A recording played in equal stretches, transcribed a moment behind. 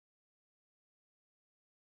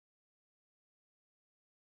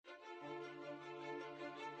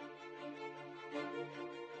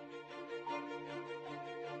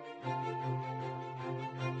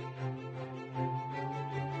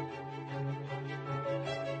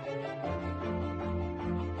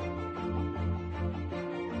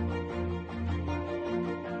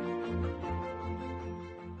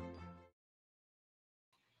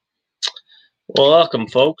Welcome,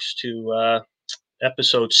 folks, to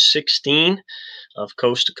episode 16 of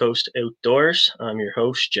Coast to Coast Outdoors. I'm your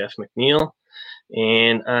host, Jeff McNeil.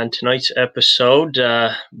 And on tonight's episode,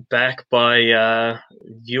 back by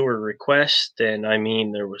viewer request, and I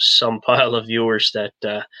mean, there was some pile of viewers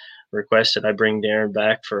that requested I bring Darren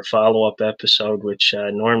back for a follow-up episode, which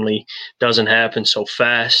normally doesn't happen so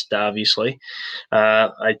fast, obviously.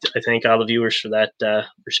 I thank all the viewers for that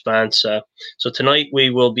response. So tonight we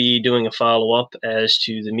will be doing a follow-up as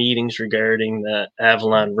to the meetings regarding the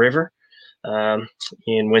Avalon River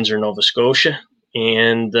in Windsor, Nova Scotia,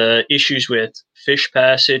 and the issues with fish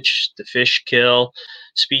passage, the fish kill,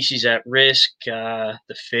 species at risk, the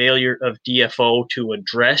failure of DFO to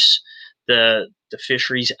address the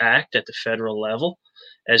Fisheries Act at the federal level,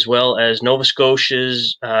 as well as Nova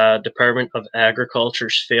Scotia's Department of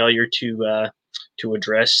Agriculture's failure to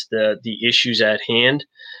address the issues at hand,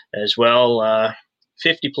 as well.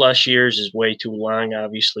 50 plus years is way too long,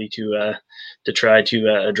 obviously, to try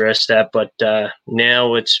to address that. But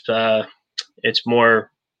now it's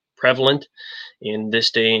more prevalent in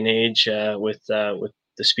this day and age with the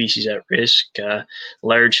species at risk,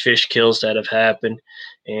 large fish kills that have happened,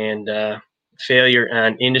 and failure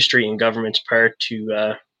on industry and government's part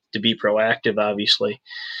to be proactive, obviously.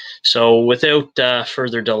 So without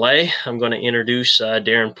further delay, I'm going to introduce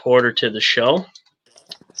Darren Porter to the show.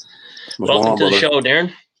 Welcome to the show,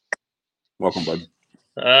 Darren. Welcome, bud.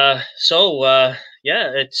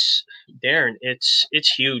 It's Darren.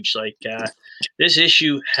 It's huge. This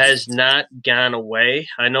issue has not gone away.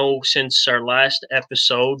 I know since our last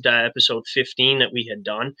episode, episode 15 that we had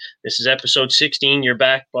done. This is episode 16. You're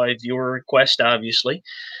back by viewer request, obviously.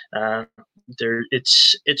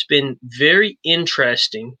 It's been very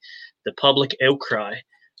interesting, the public outcry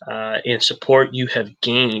and support you have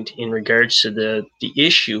gained in regards to the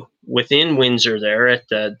issue within Windsor there at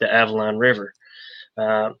the Avalon River.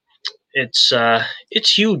 It's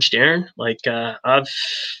huge, Darren.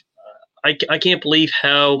 I can't believe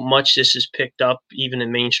how much this has picked up even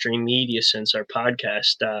in mainstream media since our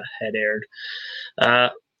podcast had aired.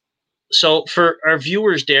 So for our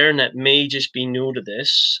viewers, Darren, that may just be new to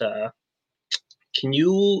this, can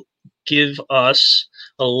you give us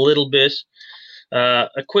a little bit,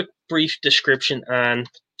 a quick brief description on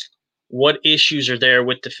what issues are there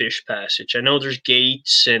with the fish passage? I know there's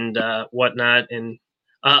gates and whatnot, and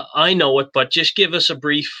I know it, but just give us a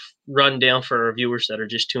brief rundown for our viewers that are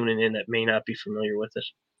just tuning in that may not be familiar with it.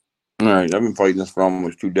 All right. I've been fighting this for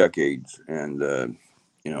almost 2 decades, and,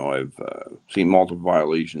 I've seen multiple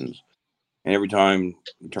violations. And every time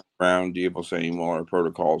we turn around, DFO saying, well, our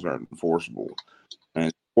protocols aren't enforceable.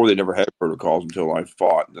 And before they never had protocols until I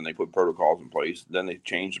fought. Then they put protocols in place. Then they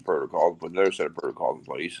changed the protocols, put another set of protocols in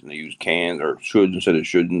place, and they use cans or shoulds instead of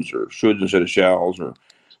shouldn'ts or shoulds instead of shalls or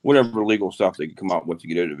whatever legal stuff they can come up with to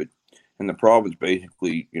get out of it. And the province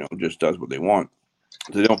basically, just does what they want.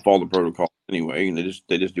 They don't follow the protocol anyway, and they just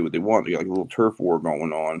do what they want. They got like a little turf war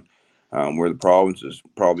going on, where the province is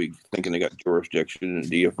probably thinking they got jurisdiction, and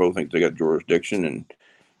DFO thinks they got jurisdiction. And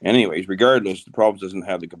anyways, regardless, the province doesn't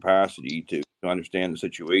have the capacity to understand the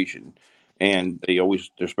situation, and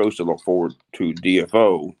they're supposed to look forward to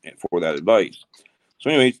DFO for that advice. So,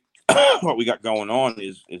 anyways, what we got going on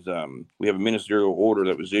is we have a ministerial order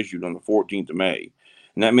that was issued on the 14th of May.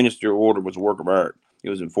 And that ministerial order was a work of art. It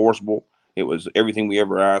was enforceable. It was everything we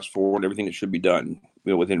ever asked for and everything that should be done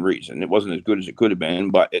within reason. It wasn't as good as it could have been,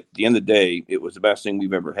 but at the end of the day, it was the best thing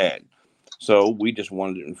we've ever had. So we just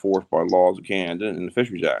wanted it enforced by laws of Canada and the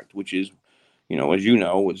Fisheries Act, which is, as you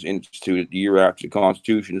know, was instituted the year after the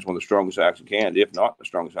Constitution. It's one of the strongest acts in Canada, if not the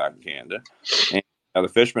strongest act in Canada. And now the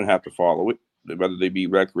fishermen have to follow it, whether they be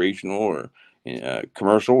recreational or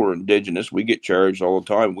commercial or indigenous. We get charged all the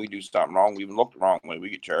time. We do something wrong. We even look the wrong way.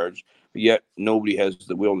 We get charged, but yet nobody has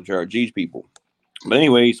the will to charge these people. But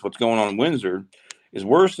anyways, what's going on in Windsor is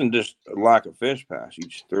worse than just a lack of fish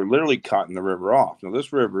passage. They're literally cutting the river off. Now,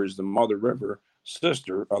 this river is the mother river,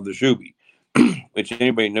 sister of the Shubee, which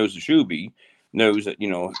anybody knows the Shubee knows that,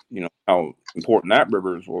 how important that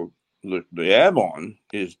river is. Well, the Avon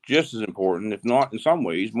is just as important, if not in some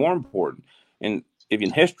ways more important. And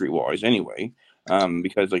even history-wise, anyway,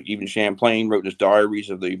 because even Champlain wrote his diaries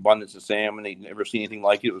of the abundance of salmon. They'd never seen anything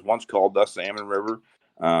like it. It was once called the Salmon River.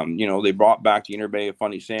 They brought back the Inner Bay of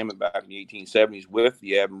Fundy Salmon back in the 1870s with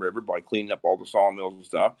the Avon River by cleaning up all the sawmills and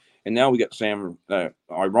stuff. And now we got salmon.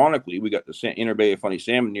 Ironically, we got the Inner Bay of Fundy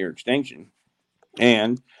Salmon near extinction.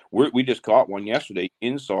 And we just caught one yesterday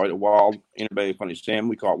inside a wild Inner Bay of Fundy Salmon.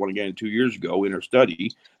 We caught one again 2 years ago in our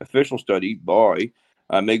official study by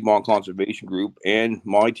Mi'kmaq Conservation Group and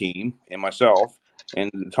my team and myself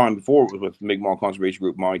And the time before it was with Mi'kmaq Conservation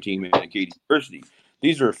Group, my team, and Acadian University.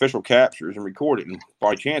 These are official captures and recorded. And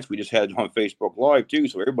by chance, we just had it on Facebook Live too,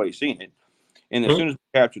 so everybody's seen it. And as soon as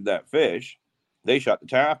we captured that fish, they shut the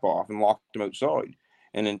tap off and locked them outside.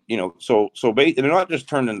 And then, so they're not just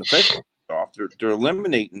turning the fish off; they're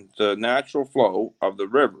eliminating the natural flow of the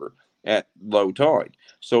river at low tide.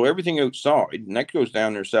 So everything outside, and that goes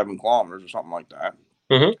down there 7 kilometers or something like that,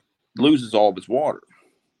 loses all of its water,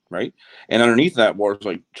 right? And underneath that water is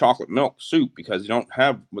like chocolate milk soup because they don't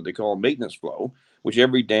have what they call maintenance flow, which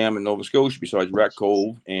every dam in Nova Scotia, besides Wreck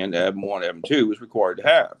Cove and Avon 1, Avon 2, is required to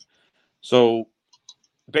have. So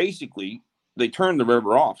basically, they turn the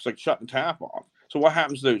river off. It's like shutting the tap off. So what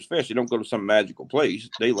happens to those fish? They don't go to some magical place.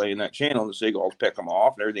 They lay in that channel, and the seagulls pick them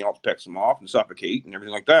off, and everything else picks them off and suffocate and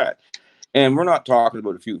everything like that. And we're not talking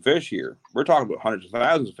about a few fish here. We're talking about hundreds of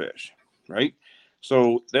thousands of fish, right?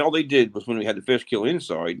 So all they did was when we had the fish kill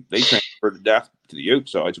inside, they transferred the depth to the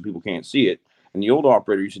outside so people can't see it. And the old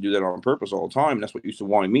operator used to do that on purpose all the time. And that's what used to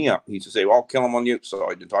wind me up. He used to say, well, I'll kill them on the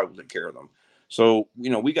outside. The tide will take care of them. So,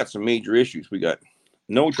 we got some major issues. We got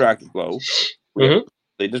no attractive flow.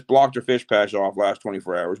 They just blocked their fish patch off last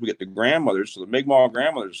 24 hours. We get the grandmothers. So the Mi'kmaq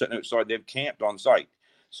grandmothers are sitting outside. They've camped on site.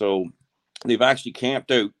 So they've actually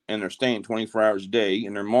camped out and they're staying 24 hours a day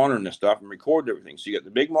and they're monitoring this stuff and recording everything. So you got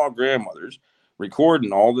the Mi'kmaq grandmothers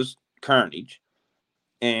recording all this carnage.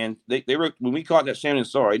 And they were, when we caught that salmon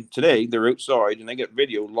inside today, they're outside and they get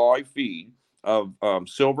video live feed of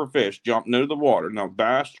silver fish jumping into the water. Now,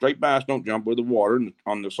 straight bass don't jump with the water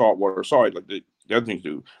on the saltwater side like the other things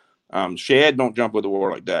do. Shad don't jump with the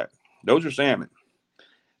water like that. Those are salmon.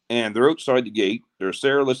 And they're outside the gate. They're a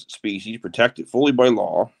SARA listed species, protected fully by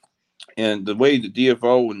law. And the way the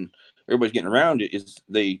DFO and everybody's getting around it is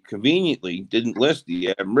they conveniently didn't list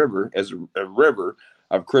the Avon River as a river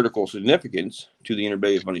of critical significance to the Inner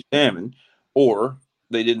Bay of Fundy salmon, or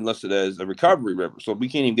they didn't list it as a recovery river. So we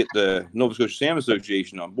can't even get the Nova Scotia Salmon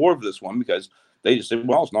Association on board for this one because they just said,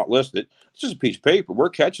 well, it's not listed. It's just a piece of paper. We're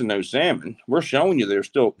catching those salmon. We're showing you there's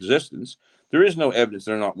still existence. There is no evidence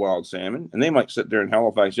they're not wild salmon. And they might sit there in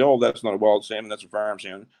Halifax and say, oh, that's not a wild salmon. That's a farm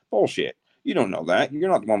salmon. Bullshit. You don't know that. You're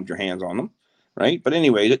not the one with your hands on them, right? But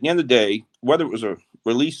anyway, at the end of the day, whether it was a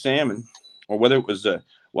released salmon or whether it was a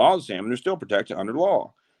wild salmon, they're still protected under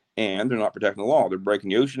law. And they're not protecting the law. They're breaking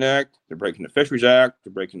the Ocean Act. They're breaking the Fisheries Act.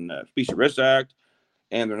 They're breaking the Species Risk Act.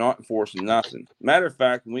 And they're not enforcing nothing. Matter of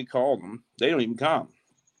fact, when we call them, they don't even come.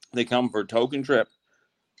 They come for a token trip.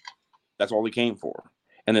 That's all they came for.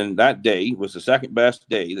 And then that day was the second best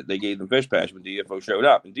day that they gave them fish patch when DFO showed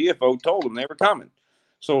up. And DFO told them they were coming.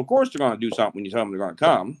 So, of course, they're going to do something when you tell them they're going to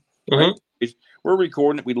come. Right? We're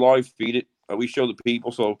recording it. We live feed it. We show the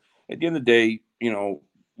people. So, at the end of the day,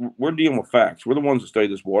 we're dealing with facts. We're the ones that study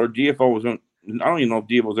this water. DFO was I don't even know if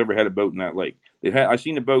DFO's ever had a boat in that lake. I've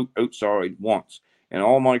seen a boat outside once in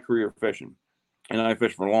all my career fishing. And I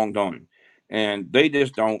fished for a long time. And they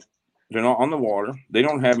just don't. They're not on the water. They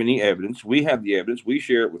don't have any evidence. We have the evidence. We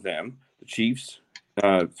share it with them, the chiefs,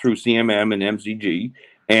 through CMM and MCG,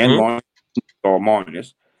 and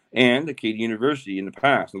Minus, and Acadian University in the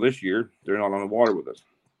past. Now, this year, they're not on the water with us.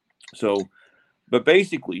 So, but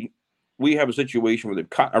basically, we have a situation where they've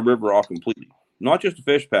cut a river off completely. Not just the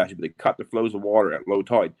fish patch, but they cut the flows of water at low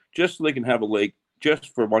tide, just so they can have a lake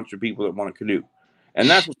just for a bunch of people that want to canoe. And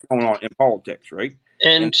that's what's going on in politics, right?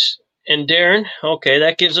 And Darren, okay,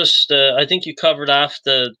 that gives us I think you covered off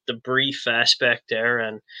the brief aspect there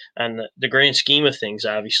and the grand scheme of things,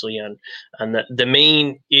 obviously, and the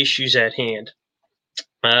main issues at hand.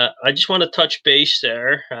 I just want to touch base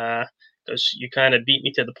there because you kind of beat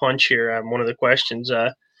me to the punch here on one of the questions.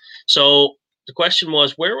 So the question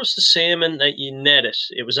was, where was the salmon that you netted?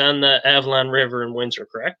 It was on the Avalon River in Windsor,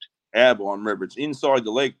 correct? Avalon River. It's inside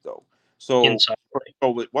the lake, though. So, inside the lake.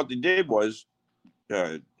 So what they did was,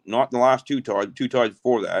 not in the last two tides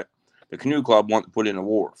before that, the canoe club wanted to put in a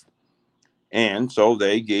wharf. And so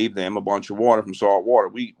they gave them a bunch of water from salt water.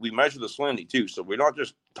 We measure the salinity, too. So we're not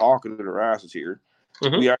just talking to their asses here.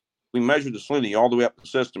 We measured the salinity all the way up the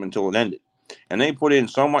system until it ended. And they put in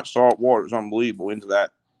so much salt water, it's unbelievable, into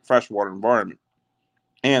that freshwater environment.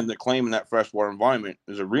 And they're claiming that freshwater environment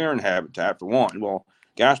is a rearing habitat for one. Well,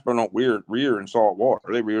 Gasper don't rear in salt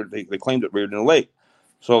water. They claimed it reared in a lake.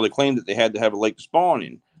 So they claimed that they had to have a lake to spawn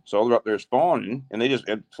in. So they're up there spawning, and they just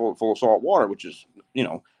had full of salt water, which is,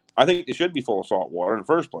 I think it should be full of salt water in the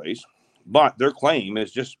first place. But their claim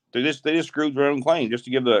is they just screwed their own claim just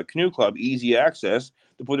to give the canoe club easy access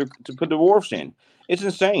to put the wharfs in. It's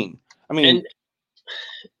insane. I mean,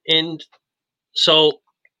 and so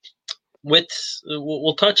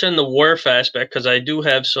we'll touch on the wharf aspect because I do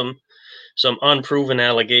have some some unproven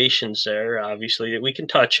allegations there, obviously, that we can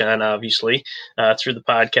touch on, obviously, through the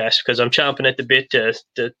podcast, because I'm chomping at the bit to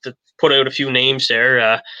put out a few names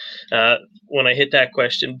there when I hit that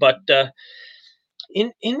question. But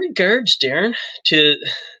in regards, Darren, to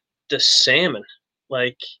the salmon,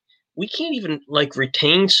 like, we can't even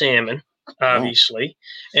retain salmon, obviously.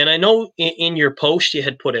 And I know in your post you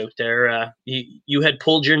had put out there, you had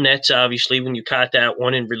pulled your nets, obviously, when you caught that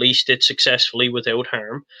one and released it successfully without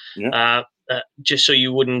harm, just so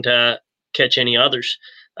you wouldn't catch any others.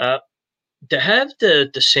 To have the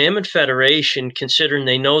Salmon Federation, considering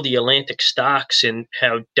they know the Atlantic stocks and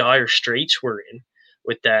how dire straits we're in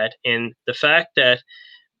with that, and the fact that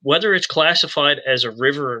whether it's classified as a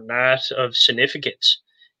river or not of significance,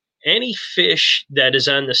 any fish that is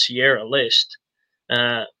on the Sierra list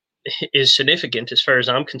is significant as far as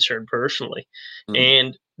I'm concerned personally.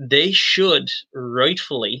 And they should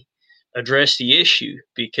rightfully address the issue,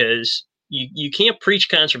 because you can't preach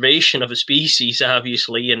conservation of a species,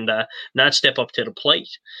 obviously, and not step up to the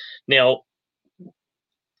plate. Now,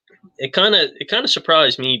 it kind of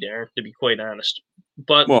surprised me, Darren, to be quite honest.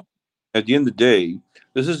 But at the end of the day,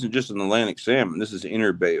 this isn't just an Atlantic salmon. This is the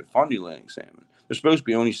Inner Bay of Fundy Atlantic salmon. There's supposed to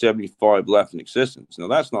be only 75 left in existence. Now,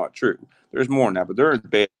 that's not true. There's more than that, but they're in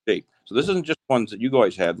bad shape. So this isn't just ones that you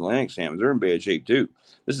guys have, the Atlantic salmon. They're in bad shape, too.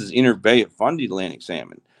 This is Inner Bay of Fundy Atlantic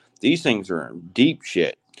salmon. These things are in deep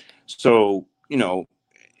shit. So,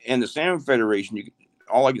 and the Salmon Federation,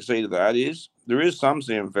 all I can say to that is there is some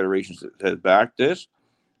salmon federations that have backed this,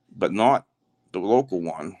 but not the local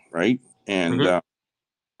one, right? And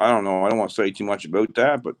I don't know. I don't want to say too much about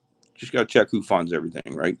that, but just got to check who funds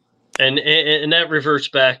everything, right? And that reverts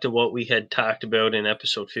back to what we had talked about in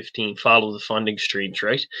episode 15, follow the funding streams,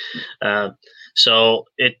 right? So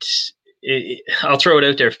I'll throw it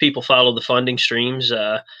out there. If people follow the funding streams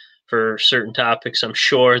for certain topics, I'm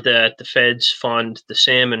sure that the feds fund the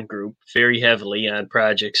salmon group very heavily on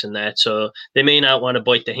projects and that. So they may not want to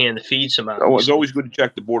bite the hand that feeds them. Oh, it's always good to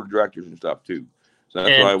check the board of directors and stuff too. So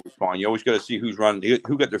that's what I always find. You always got to see who's running,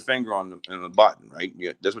 who got their finger on the button, right?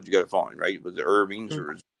 That's what you got to find, right? Was it Irving's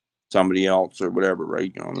or somebody else or whatever,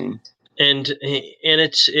 right? You know what I mean? And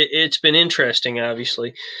it's been interesting,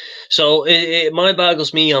 obviously. So it mind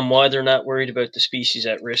boggles me on why they're not worried about the species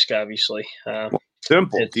at risk, obviously.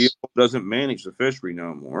 Simple. DFO doesn't manage the fishery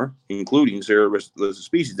no more, including Sierra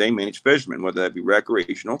species. They manage fishermen, whether that be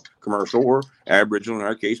recreational, commercial, or Aboriginal, in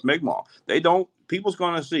our case, Mi'kmaq. They don't. People's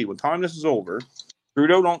going to see when time this is over.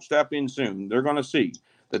 Trudeau don't step in soon. They're going to see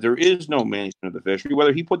that there is no management of the fishery,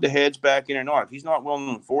 whether he put the heads back in or not. If he's not willing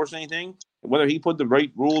to enforce anything, whether he put the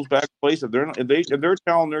right rules back in place, if they're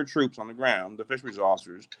telling their troops on the ground, the fisheries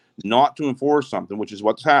officers, not to enforce something, which is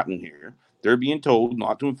what's happening here, they're being told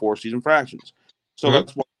not to enforce these infractions. So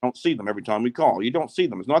that's why I don't see them every time we call. You don't see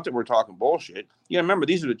them. It's not that we're talking bullshit. You gotta remember,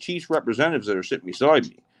 these are the chief's representatives that are sitting beside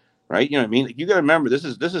me, right? You know what I mean? Like, you gotta remember, this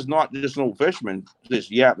is not just an old fisherman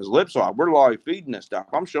just yapping his lips off. We're live feeding this stuff.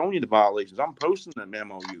 I'm showing you the violations. I'm posting the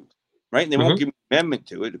MOU, right? And they won't give me an amendment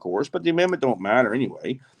to it, of course, but the amendment don't matter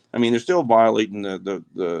anyway. I mean, they're still violating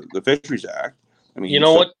the Fisheries Act. I mean, you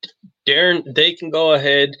know what, Darren, they can go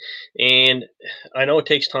ahead, and I know it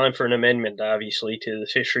takes time for an amendment, obviously, to the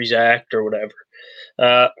Fisheries Act or whatever.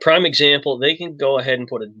 Prime example, they can go ahead and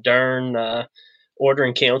put a darn order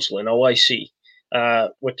in council in OIC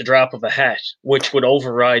with the drop of a hat, which would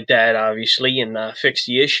override that, obviously, and fix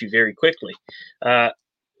the issue very quickly.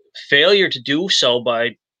 Failure to do so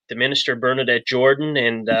by the Minister Bernadette Jordan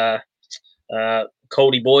and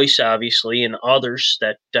Cody Boyce, obviously, and others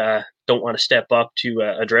that don't want to step up to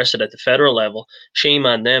address it at the federal level. Shame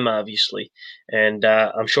on them, obviously, and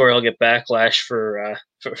I'm sure I'll get backlash for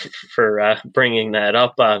bringing that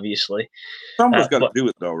up. Obviously, someone's got to do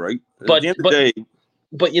it, though, right? But at the end of the day,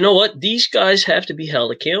 but you know what? These guys have to be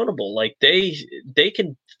held accountable. Like they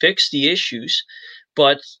can fix the issues,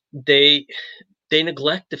 but they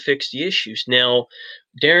neglect to fix the issues. Now,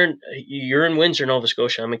 Darren, you're in Windsor, Nova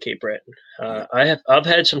Scotia. I'm in Cape Breton. I've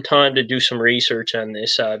had some time to do some research on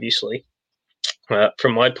this, obviously,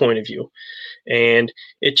 from my point of view. And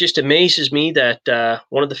it just amazes me that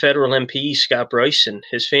one of the federal MPs, Scott Bryson,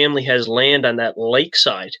 his family has land on that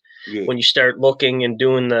lakeside. Yeah. When you start looking and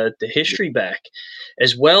doing the history back,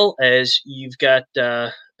 as well as you've got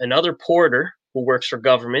another porter who works for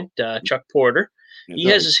government, Chuck Porter. He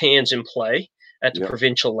has his hands in play at the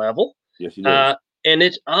provincial level. Yes, he does. And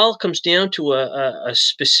it all comes down to a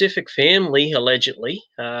specific family, allegedly,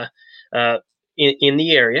 in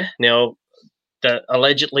the area. Now,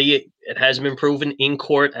 allegedly, it hasn't been proven in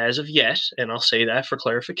court as of yet, and I'll say that for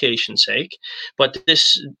clarification's sake. But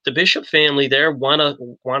the Bishop family there want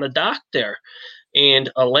to dock there.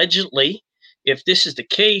 And allegedly, if this is the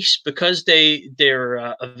case, because they're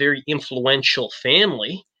a very influential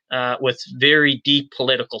family with very deep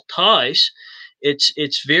political ties,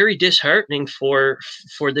 it's very disheartening for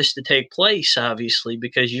this to take place. Obviously,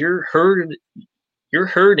 because you're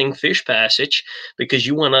hurting fish passage because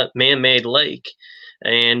you want a man-made lake,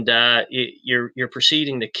 and you're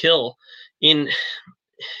proceeding to kill. In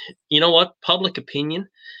You know what, public opinion,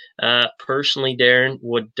 personally, Darren,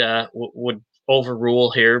 would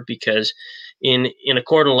overrule here, because in a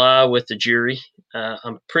court of law with the jury,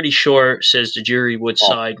 I'm pretty sure says the jury would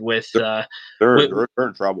side with they're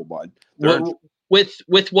in trouble, bud.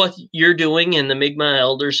 With what you're doing and the Mi'kmaq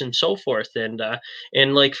elders and so forth, and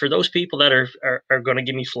like, for those people that are going to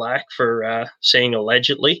give me flack for saying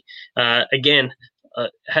allegedly, again,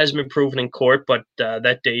 hasn't been proven in court, but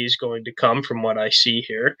that day is going to come from what I see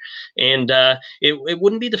here. And it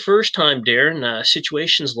wouldn't be the first time, Darren,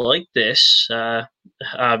 situations like this,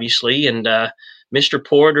 obviously. And Mr.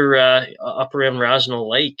 Porter up around Rosno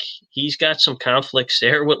Lake, he's got some conflicts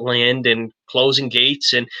there with land and closing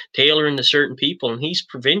gates and tailoring to certain people, and he's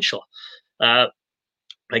provincial.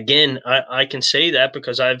 Again, I can say that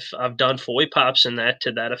because I've done foy pops and that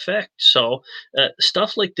to that effect. So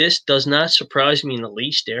stuff like this does not surprise me in the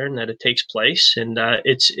least, Aaron, that it takes place, and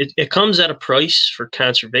it comes at a price for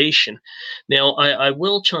conservation. Now, I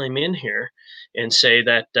will chime in here and say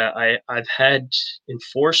that I've had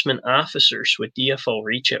enforcement officers with DFO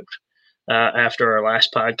reach out after our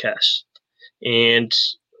last podcast, and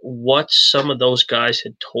what some of those guys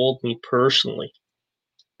had told me personally.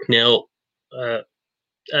 Now,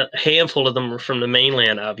 a handful of them were from the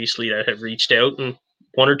mainland, obviously, that have reached out, and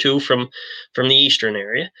one or two from the eastern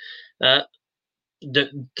area.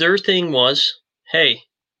 Their thing was, hey,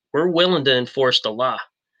 we're willing to enforce the law,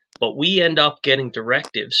 but we end up getting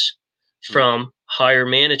directives from higher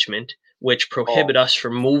management which prohibit us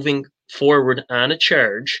from moving forward on a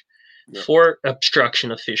charge for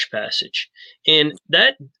obstruction of fish passage. And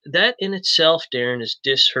that in itself, Darren, is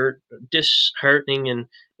disheartening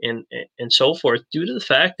and so forth, due to the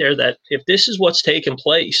fact there that if this is what's taken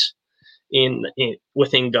place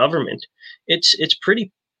within government, it's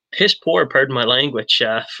pretty piss poor, pardon my language,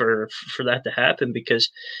 for that to happen,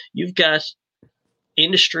 because you've got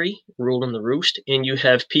industry ruling the roost, and you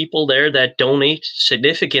have people there that donate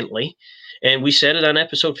significantly, and we said it on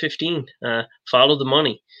episode 15, follow the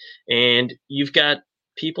money. And you've got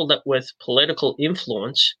people that with political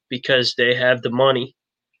influence, because they have the money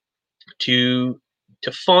to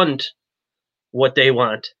fund what they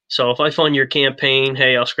want. So if I fund your campaign,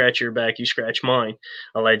 hey, I'll scratch your back, you scratch mine,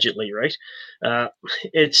 allegedly, right?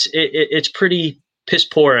 It's pretty piss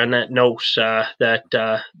poor on that note,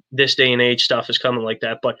 that this day and age stuff is coming like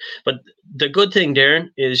that. But the good thing, Darren,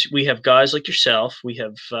 is we have guys like yourself. We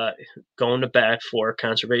have going to bat for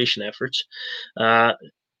conservation efforts.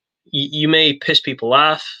 You may piss people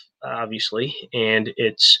off, obviously, and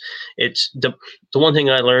it's the one thing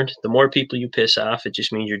I learned: the more people you piss off, it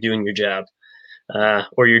just means you're doing your job,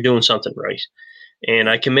 or you're doing something right. And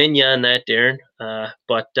I commend you on that, Darren.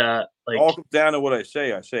 But like, all comes down to what I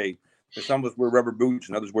say. I say some of us wear rubber boots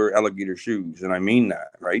and others wear alligator shoes, and I mean that,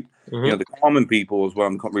 right? Mm-hmm. You know, the common people is what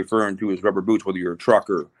I'm referring to as rubber boots. Whether you're a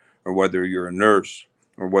trucker, or whether you're a nurse,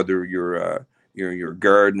 or whether you're a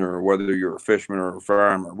gardener, or whether you're a fisherman or a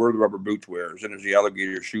farmer, we're the rubber boots wearers, and there's the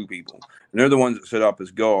alligator shoe people, and they're the ones that set up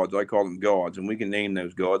as gods. I call them gods, and we can name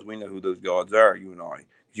those gods. We know who those gods are. You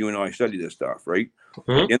and I study this stuff, right?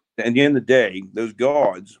 Mm-hmm. At the end of the day, those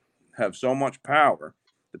gods have so much power.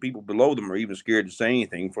 The people below them are even scared to say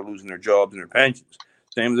anything for losing their jobs and their pensions.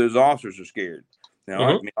 Same as those officers are scared. Now,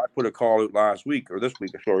 mm-hmm. I put a call out last week, or this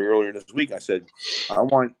week, earlier this week. I said, I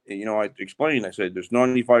explained, I said, there's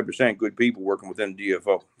 95% good people working within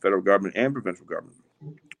DFO, federal government and provincial government.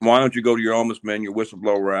 Why don't you go to your ombudsman, your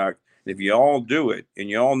whistleblower act? And if you all do it, and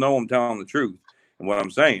you all know I'm telling the truth and what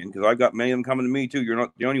I'm saying, because I got many of them coming to me too. You're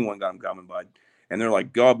not the only one got them coming, bud. And they're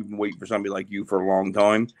like, God, we've been waiting for somebody like you for a long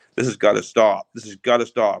time. This has got to stop. This has got to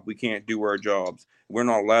stop. We can't do our jobs. We're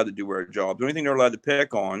not allowed to do our jobs. The only thing they're allowed to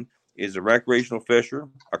pick on is a recreational fisher,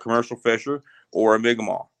 a commercial fisher, or a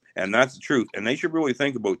Mi'kmaq. And that's the truth. And they should really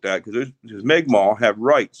think about that, because Mi'kmaq have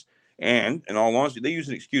rights. And in all honesty, they use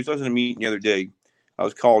an excuse. I was in a meeting the other day. I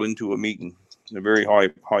was called into a meeting, a very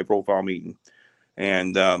high profile meeting.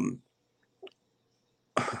 And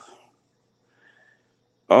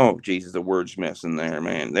oh, Jesus, the wordsmiths in there,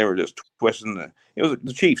 man. They were just twisting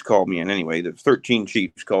the Chiefs called me in anyway. The 13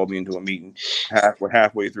 Chiefs called me into a meeting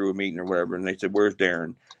halfway through a meeting or whatever. And they said, where's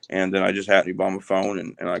Darren? And then I just happened to be on my phone,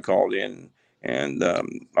 and I called in, and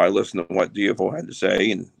I listened to what DFO had to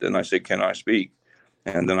say. And then I said, can I speak?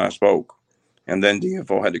 And then I spoke. And then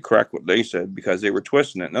DFO had to correct what they said because they were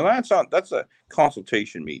twisting it. Now that's a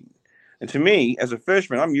consultation meeting. And to me, as a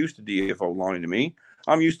fisherman, I'm used to DFO lying to me.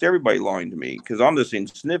 I'm used to everybody lying to me because I'm just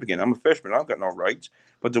insignificant. I'm a fisherman. I've got no rights.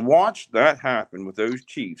 But to watch that happen with those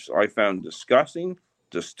chiefs, I found disgusting,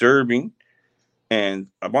 disturbing, and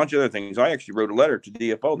a bunch of other things. I actually wrote a letter to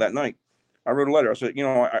DFO that night. I wrote a letter. I said,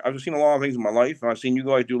 I've seen a lot of things in my life, and I've seen you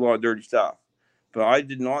guys do a lot of dirty stuff. But I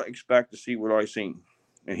did not expect to see what I seen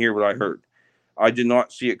and hear what I heard. I did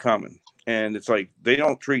not see it coming. And it's like they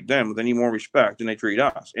don't treat them with any more respect than they treat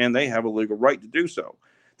us. And they have a legal right to do so.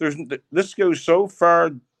 This goes so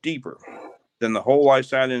far deeper than the hole I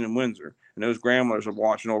sat in Windsor. And those grandmothers are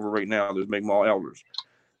watching over right now, those Mi'kmaq elders.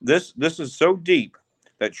 This is so deep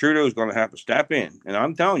that Trudeau is going to have to step in. And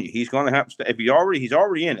I'm telling you, he's going to have to if he's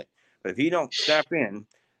already in it. But if he don't step in,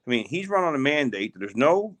 I mean, he's run on a mandate that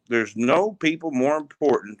there's no people more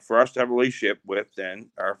important for us to have a relationship with than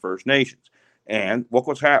our First Nations. And look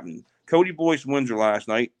what's happening. Cody Boyce in Windsor last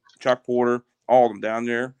night, Chuck Porter, all of them down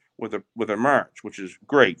there with a march, which is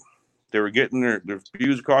great. They were getting their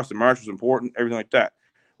views across. The march was important, everything like that.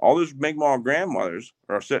 All those Mi'kmaq grandmothers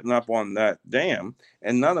are sitting up on that dam,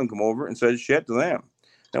 and none of them come over and said shit to them.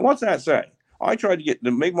 Now, what's that say? I tried to get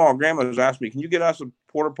the Mi'kmaq grandmothers asked me, can you get us a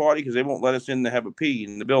porta potty? Because they won't let us in to have a pee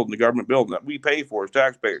in the building, the government building that we pay for as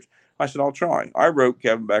taxpayers. I said, I'll try. I wrote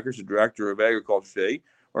Kevin Beckers, the director of agriculture today,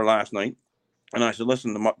 or last night, and I said,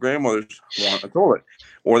 listen, the grandmothers want a toilet,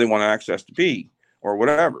 or they want access to pee, or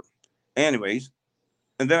whatever. Anyways,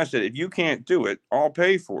 and then I said, if you can't do it, I'll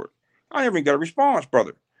pay for it. I never even got a response,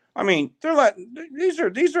 brother. I mean, they're letting these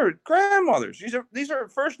are grandmothers. These are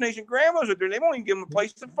First Nation grandmothers. They won't even give them a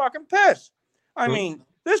place to fucking piss. I mean,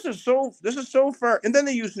 this is so far. And then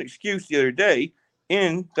they used an excuse the other day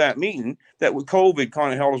in that meeting that with COVID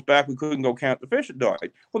kind of held us back. We couldn't go count the fish that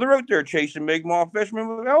died. Well, they're out there chasing Mi'kmaq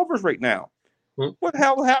fishermen with elvers right now. What the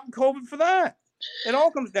hell happened to COVID for that? It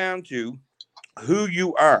all comes down to who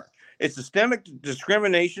you are. It's systemic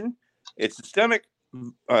discrimination. It's systemic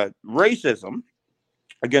racism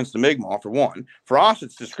against the Mi'kmaq, for one. For us,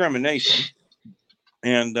 it's discrimination.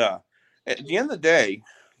 And at the end of the day,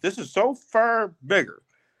 this is so far bigger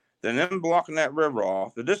than them blocking that river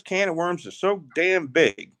off that this can of worms is so damn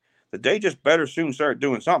big that they just better soon start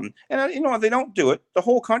doing something. And, if they don't do it, the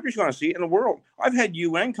whole country's going to see it in the world. I've had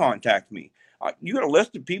UN contact me. You got a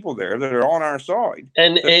list of people there that are on our side.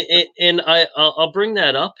 And I'll bring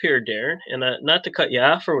that up here, Darren, and not to cut you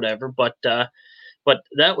off or whatever, but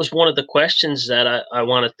that was one of the questions that I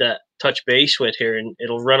wanted to touch base with here, and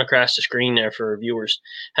it'll run across the screen there for our viewers.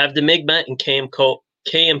 Have the Mi'kmaq and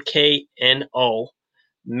KMKNO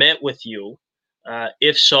met with you?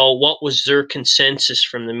 If so, what was their consensus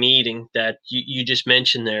from the meeting that you just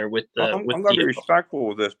mentioned there with the? I'm going to be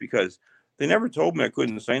respectful of this because they never told me I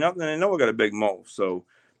couldn't say nothing, and they know I got a big mouth. So,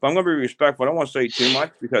 but I'm going to be respectful. I don't want to say too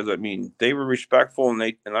much because they were respectful, and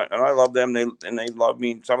I love them. They love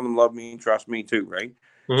me. Some of them love me and trust me too, right?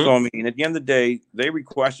 Mm-hmm. So at the end of the day, they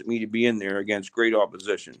requested me to be in there against great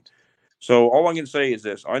opposition. So all I can say is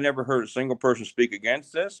this: I never heard a single person speak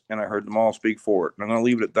against this, and I heard them all speak for it. And I'm going to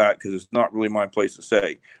leave it at that because it's not really my place to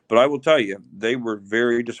say. But I will tell you, they were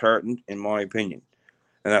very disheartened, in my opinion.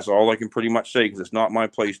 And that's all I can pretty much say because it's not my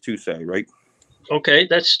place to say, right? Okay,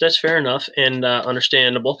 that's fair enough and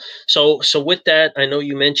understandable. So with that, I know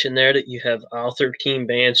you mentioned there that you have all 13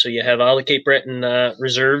 bands. So you have all the Cape Breton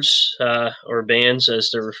reserves or bands,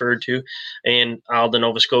 as they're referred to, and all the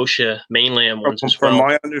Nova Scotia mainland ones as well. From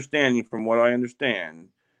my understanding, from what I understand,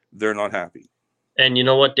 they're not happy. And you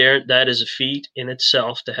know what, Darren? That is a feat in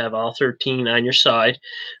itself to have all 13 on your side.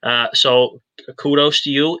 So kudos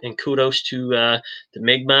to you and kudos to the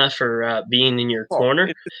Mi'kmaq for being in your corner.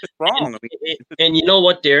 It's wrong. And you know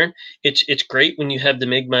what, Darren? It's great when you have the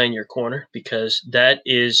Mi'kmaq in your corner because that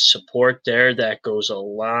is support there that goes a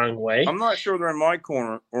long way. I'm not sure they're in my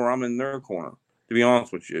corner or I'm in their corner, to be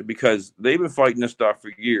honest with you, because they've been fighting this stuff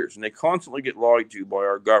for years and they constantly get lied to by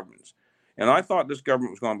our governments. And I thought this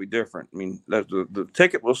government was going to be different. I mean, the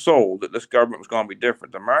ticket was sold that this government was going to be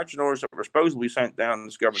different. The marching orders that were supposedly sent down in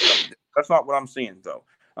this government, that's not what I'm seeing, though.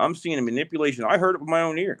 I'm seeing a manipulation. I heard it with my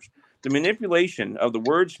own ears. The manipulation of the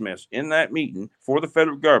wordsmiths in that meeting for the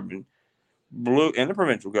federal government and the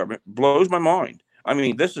provincial government blows my mind. I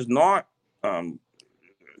mean, this is not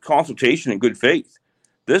consultation in good faith.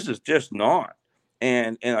 This is just not.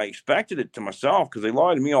 And I expected it to myself because they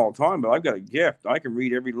lie to me all the time, but I've got a gift. I can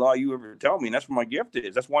read every lie you ever tell me, and that's what my gift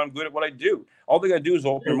is. That's why I'm good at what I do. All they got to do is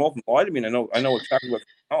open their mouth and lie to me, and I know exactly what's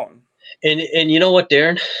going on. And you know what,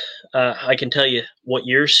 Darren? I can tell you what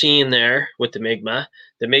you're seeing there with the Mi'kmaq.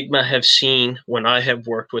 The Mi'kmaq have seen when I have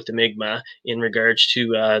worked with the Mi'kmaq in regards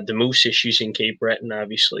to the moose issues in Cape Breton,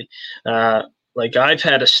 obviously. Like I've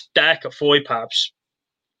had a stack of foy pops.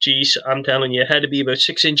 Geez, I'm telling you, it had to be about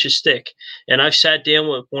 6 inches thick. And I've sat down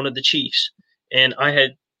with one of the chiefs and I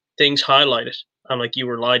had things highlighted. I'm like, you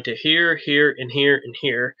were lied to here, here, and here, and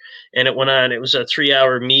here. And it went on. It was a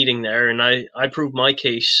 3-hour meeting there. And I proved my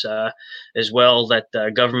case as well that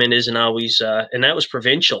government isn't always, and that was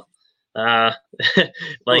provincial. Like,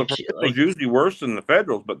 well, the provincial's usually worse than the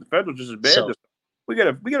federals, but the federals just as bad. So, we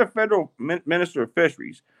got a federal minister of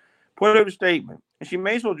fisheries put out a statement, and she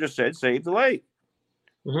may as well just said save the lake.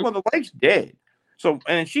 Mm-hmm. Well, the lake's dead. So,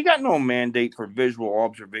 and she got no mandate for visual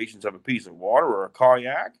observations of a piece of water or a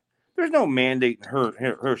kayak. There's no mandate in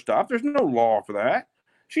her stuff. There's no law for that.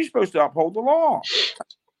 She's supposed to uphold the law.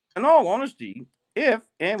 In all honesty, if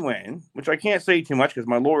and when, which I can't say too much because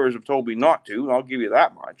my lawyers have told me not to, and I'll give you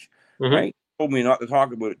that much, mm-hmm. right? Told me not to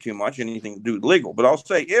talk about it too much, anything to do with legal. But I'll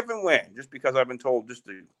say if and when, just because I've been told just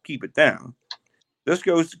to keep it down, this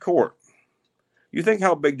goes to court. You think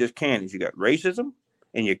how big this can is? You got racism,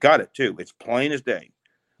 and you got it too. It's plain as day.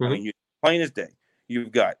 Mm-hmm. I mean, plain as day.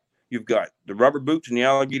 You've got the rubber boots and the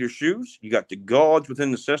alligator shoes. You got the gods within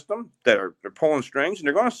the system they're pulling strings, and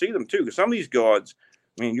they're going to see them too. Because some of these gods,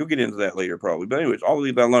 I mean, you'll get into that later probably. But anyways, I'll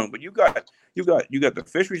leave that alone. But you got the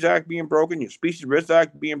Fisheries Act being broken, your Species Rights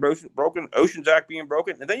Act being broken, Oceans Act being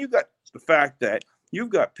broken, and then you got the fact that you've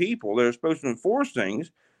got people that are supposed to enforce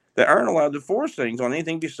things that aren't allowed to enforce things on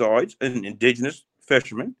anything besides an indigenous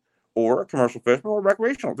fisherman or a commercial fisherman or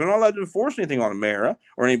recreational. They're not allowed to enforce anything on a Mara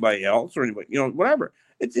or anybody else or anybody, whatever.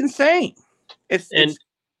 It's insane. It's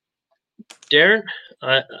Darren,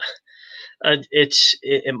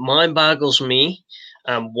 it mind boggles me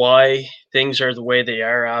why things are the way they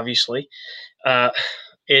are. Obviously,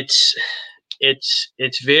 it's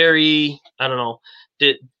very, I don't know.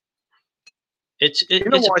 It's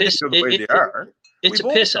why things are the way they are. It's a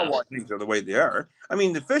piss off. Why things are the way they are. I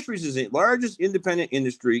mean, the fisheries is the largest independent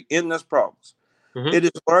industry in this province. Mm-hmm. It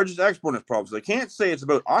is the largest export in this province. They can't say it's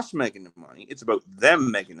about us making the money. It's about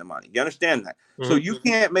them making the money. You understand that? Mm-hmm. So you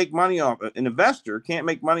can't make money off an investor. Can't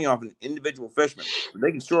make money off an individual fisherman. But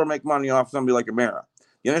they can sure make money off somebody like Amera.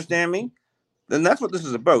 You understand me? Then that's what this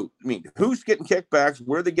is about. I mean, who's getting kickbacks?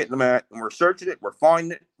 Where are they getting them at? And we're searching it. We're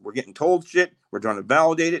finding it. We're getting told shit. We're trying to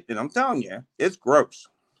validate it. And I'm telling you, it's gross.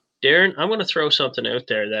 Darren, I'm going to throw something out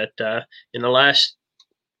there that in the last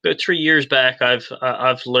about 3 years back, I've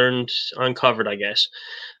uncovered, I guess.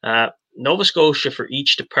 Nova Scotia for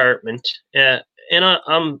each department, and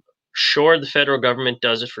I'm sure the federal government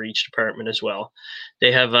does it for each department as well.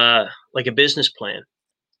 They have like a business plan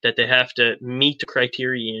that they have to meet the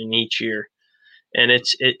criteria in each year. And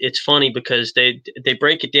it's funny because they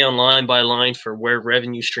break it down line by line for where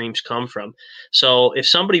revenue streams come from. So if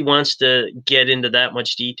somebody wants to get into that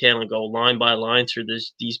much detail and go line by line through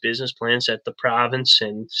these business plans that the province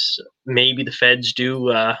and maybe the feds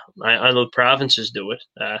do, I know provinces do it.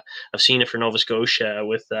 I've seen it for Nova Scotia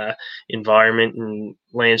with environment and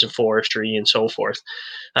lands and forestry and so forth.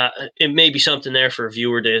 It may be something there for a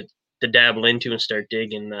viewer to dabble into and start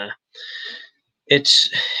digging.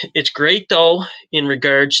 It's great though in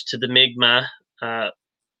regards to the Mi'kmaq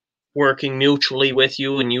working mutually with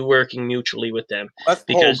you and you working mutually with them. That's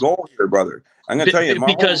the whole goal here, brother. I'm going to tell you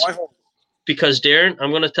because Darren, I'm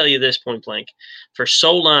going to tell you this point blank. For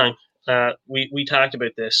so long, we talked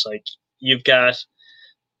about this. Like you've got,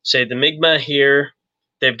 say, the Mi'kmaq here,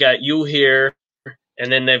 they've got you here,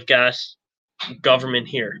 and then they've got government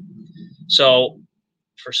here. So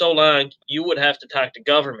for so long, you would have to talk to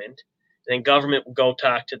government. Then government will go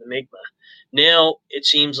talk to the Mi'kmaq. Now it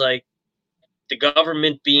seems like the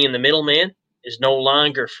government being the middleman is no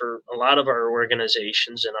longer for a lot of our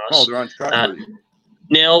organizations and us. Oh, they're on track.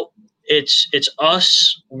 Now it's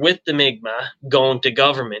us with the Mi'kmaq going to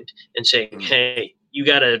government and saying, "Hey, you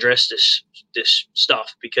got to address this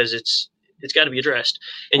stuff because it's got to be addressed."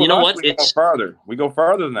 And you know what? We go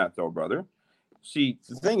farther than that, though, brother. See,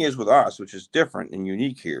 the thing is with us, which is different and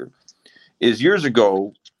unique here, is years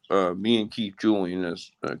ago. Me and Keith Julian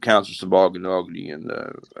as Councillor Sabaga Dougherty and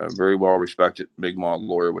a very well-respected Mi'kmaq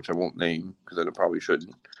lawyer, which I won't name because I probably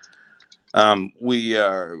shouldn't. We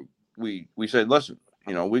said, listen,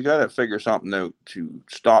 we got to figure something out to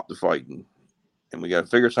stop the fighting, and we got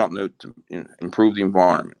to figure something out to improve the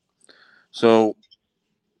environment. So,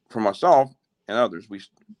 for myself and others, we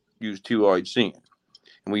use two-eyed seeing,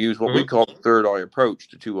 and we use what we call the third eye approach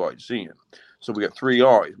to two-eyed seeing. So we got 3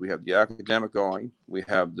 eyes. We have the academic eye, we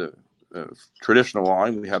have the traditional eye,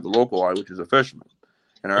 and we have the local eye, which is a fisherman.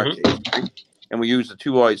 In our case, and we use the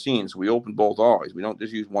two-eyed seeing. So we open both eyes. We don't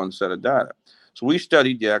just use one set of data. So we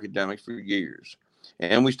studied the academics for years,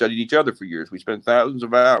 and we studied each other for years. We spent thousands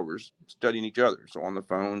of hours studying each other. So on the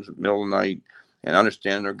phones, middle of the night, and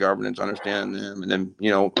understanding their governance, understanding them, and then,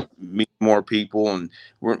 meet more people. And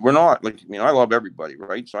we're not like, I love everybody,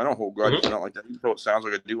 right? So I don't hold grudges. Not like that. Even though it sounds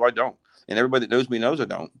like I do, I don't. And everybody that knows me knows I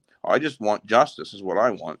don't. I just want justice is what I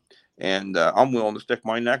want. And I'm willing to stick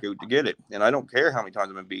my neck out to get it. And I don't care how many times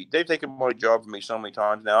I've been beat. They've taken my job from me so many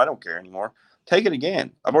times now. I don't care anymore. Take it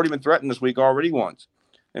again. I've already been threatened this week already once.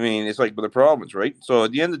 It's like with the province, right? So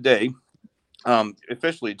at the end of the day,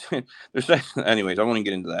 officially, anyways, I won't even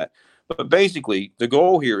get into that. But basically, the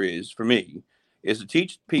goal here is, for me, is to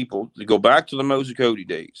teach people to go back to the Moses Cody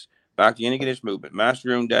days, back to the Indigenous movement, master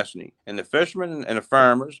your own destiny. And the fishermen and the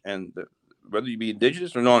farmers, and whether you be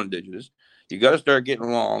Indigenous or non-Indigenous, you got to start getting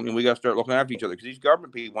along, and we got to start looking after each other, because these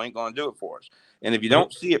government people ain't going to do it for us. And if you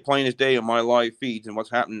don't see it plain as day on my live feeds and what's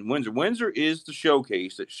happening in Windsor, Windsor is the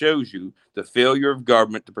showcase that shows you the failure of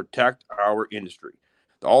government to protect our industry.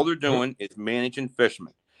 All they're doing is managing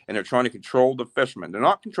fishermen, and they're trying to control the fishermen. They're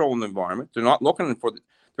not controlling the environment. They're not looking for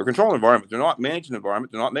they're controlling the environment. They're not managing the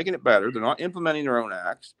environment. They're not making it better. They're not implementing their own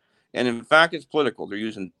acts. And in fact, it's political. They're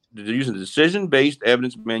using decision-based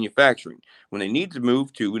evidence manufacturing when they need to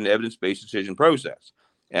move to an evidence-based decision process.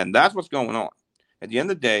 And that's what's going on. At the end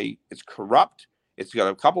of the day, it's corrupt. It's got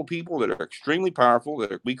a couple people that are extremely powerful,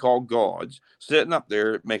 that we call gods, sitting up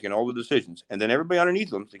there making all the decisions. And then everybody underneath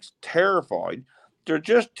them is terrified. They're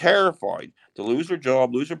just terrified to lose their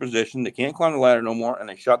job, lose their position. They can't climb the ladder no more, and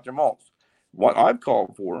they shut their mouths. What I've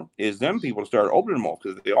called for is them people to start opening their mouths,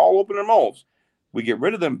 because if they all open their mouths, we get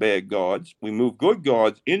rid of them bad gods. We move good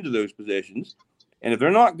gods into those positions. And if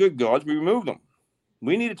they're not good gods, we remove them.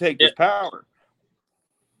 We need to take this power.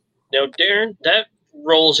 Now, Darren, that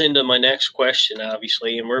rolls into my next question,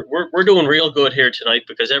 obviously, and we're doing real good here tonight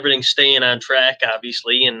because everything's staying on track,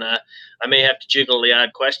 obviously, and I may have to jiggle the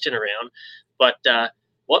odd question around. But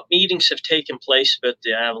what meetings have taken place about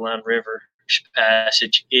the Avalon River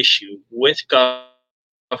Passage issue with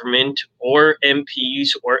government or MPs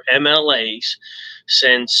or MLAs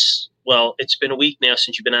since, well, it's been a week now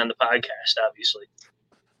since you've been on the podcast, obviously.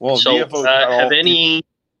 Well, so have any...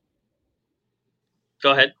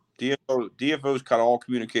 Go ahead. DFO's cut all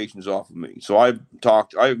communications off of me. So I've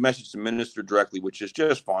messaged the minister directly, which is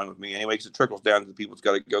just fine with me anyway, because it trickles down to the people it's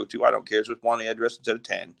got to go to. I don't care. It's just one address instead of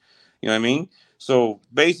 10. You know what I mean? So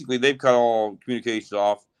basically, they've cut all communications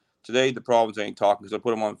off. Today, the province ain't talking, because I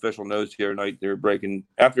put them on official notice the other night. They were breaking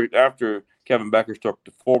after Kevin Beckers took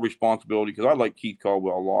the full responsibility, because I like Keith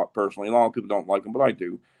Caldwell a lot personally. A lot of people don't like him, but I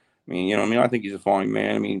do. I think he's a fine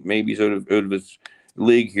man. Maybe he's out of his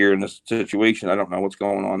league here in this situation. I don't know what's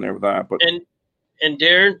going on there with that. But and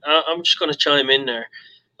Darren, I'm just going to chime in there.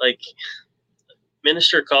 Like,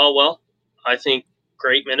 Minister Caldwell, I think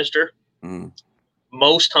great minister.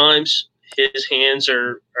 Most times his hands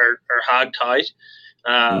are hog-tied,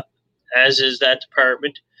 as is that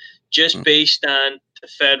department, just based on the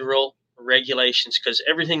federal regulations, because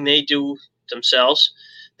everything they do themselves,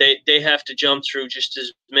 they have to jump through just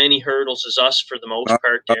as many hurdles as us for the most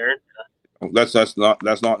part, Darren. That's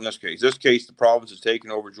not in this case. This case, the province is taking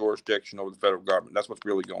over jurisdiction over the federal government. That's what's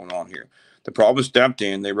really going on here. The province stepped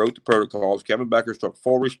in. They wrote the protocols. Kevin Beckers took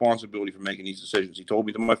full responsibility for making these decisions. He told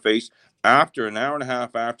me to my face after an hour and a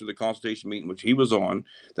half after the consultation meeting, which he was on,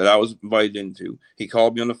 that I was invited into. He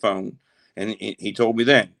called me on the phone, and he told me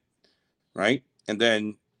then, right? And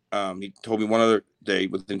then he told me one other day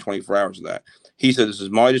within 24 hours of that. He said, this is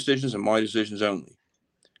my decisions and my decisions only,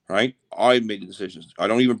 right? I made the decisions. I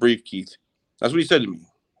don't even brief Keith. That's what he said to me.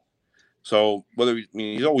 So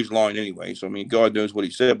he's always lying anyway. So, God knows what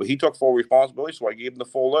he said, but he took full responsibility. So I gave him the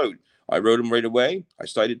full load. I wrote him right away. I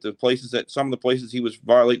cited some of the places he was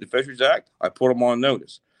violating the Fisheries Act. I put him on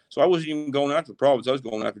notice. So I wasn't even going after the province. I was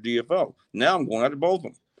going after DFO. Now I'm going after both of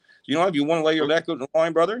them. So, if you want to lay your neck out in the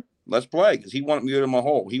line, brother, let's play. Because he wanted me out of my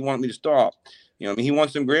hole. He wanted me to stop. He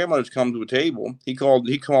wants some grandmothers to come to a table. He called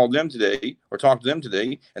them today, or talked to them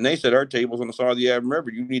today, and they said, our table's on the side of the Avon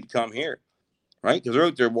River. You need to come here. Right? Because they're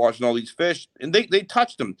out there watching all these fish, and they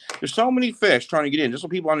touched them. There's so many fish trying to get in, just so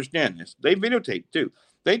people understand this. They videotape, too.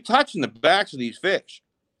 They touching the backs of these fish.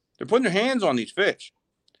 They're putting their hands on these fish.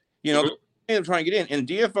 They're trying to get in, and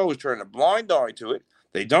DFO is turning a blind eye to it.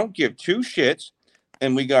 They don't give two shits,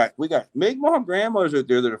 and we got Mi'kmaq grandmothers out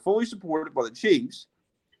there that are fully supported by the chiefs.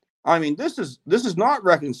 This is not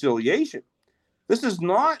reconciliation. This is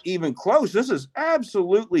not even close. This is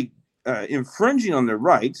absolutely infringing on their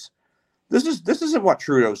rights. This isn't what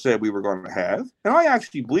Trudeau said we were going to have. And I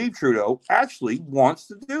actually believe Trudeau actually wants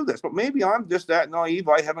to do this. But maybe I'm just that naive.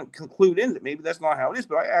 I haven't concluded that maybe that's not how it is,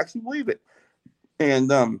 but I actually believe it. And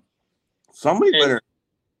somebody better,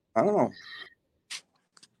 I don't know.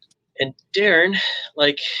 And Darren,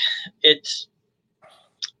 like,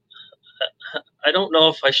 I don't know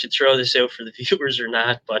if I should throw this out for the viewers or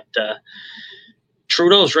not, but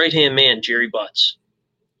Trudeau's right-hand man, Jerry Butts.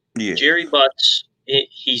 Yeah. Jerry Butts,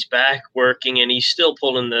 he's back working, and he's still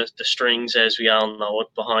pulling the strings, as we all know,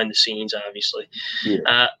 behind the scenes, obviously.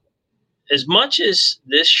 Yeah. As much as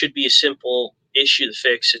this should be a simple issue to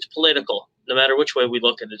fix, it's political. No matter which way we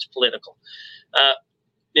look at it, it's political.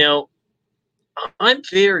 Now, I'm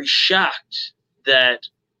very shocked that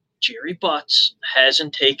Jerry Butts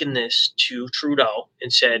hasn't taken this to Trudeau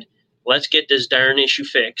and said, let's get this darn issue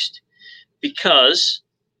fixed, because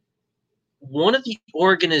one of the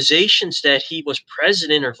organizations that he was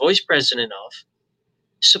president or vice president of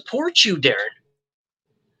supports you, Darren.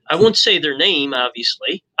 I won't say their name,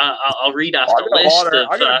 obviously. I'll read off the list.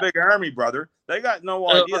 I got a big army, brother. They got no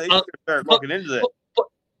idea. They should start looking into that.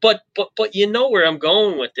 But you know where I'm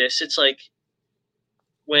going with this. It's like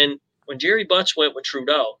when Jerry Butts went with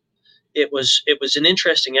Trudeau, it was an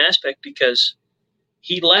interesting aspect because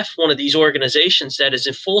he left one of these organizations that is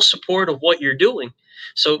in full support of what you're doing.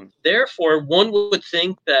 So therefore, one would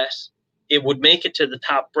think that it would make it to the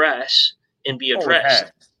top brass and be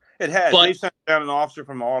addressed. It has. But they sent down an officer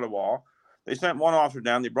from Ottawa. They sent one officer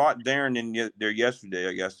down. They brought Darren in there yesterday,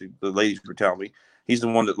 I guess. The ladies were telling me. He's the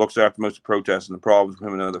one that looks after most of the protests and the problems with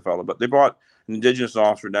him and another fellow. But they brought an Indigenous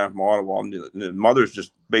officer down from Ottawa, and the mothers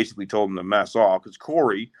just basically told him to mess off. Because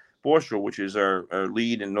Corey Bushell, which is our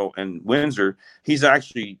lead in Windsor, he's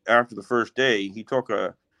actually, after the first day,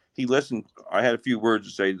 he listened. I had a few words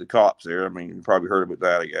to say to the cops there. I mean, you probably heard about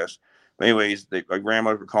that, I guess. But anyways, my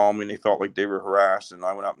grandmother called me, and they felt like they were harassed, and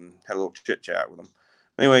I went up and had a little chit-chat with them.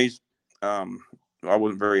 Anyways, I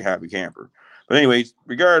wasn't a very happy camper. But anyways,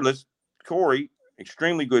 regardless, Corey,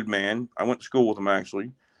 extremely good man. I went to school with him,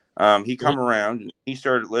 actually. He come around, and he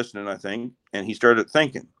started listening, I think, and he started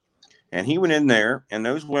thinking. And he went in there, and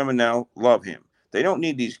those women now love him. They don't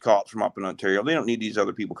need these cops from up in Ontario. They don't need these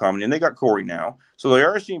other people coming in. They got Corey now. So the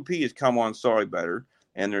RCMP has come on side better,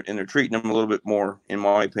 and they're treating him a little bit more, in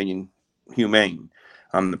my opinion, humane.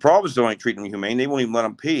 The province don't treating them humane. They won't even let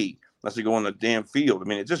them pee unless they go in the damn field. I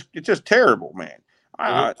mean, it's just terrible, man.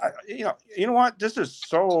 You know what? This is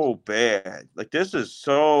so bad. Like, this is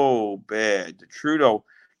so bad. The Trudeau,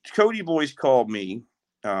 Cody Boyce called me.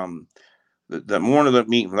 The morning of the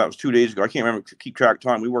meeting, that was 2 days ago. I can't remember, keep track of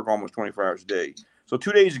time. We work almost 24 hours a day. So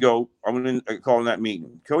 2 days ago, I went in, called that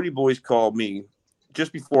meeting. Cody Boyce called me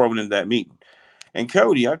just before I went into that meeting. And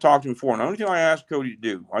Cody, I've talked to him before, and the only thing I asked Cody to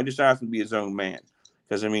do, I just asked him to be his own man.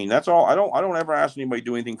 Because, I mean, that's all. I don't ever ask anybody to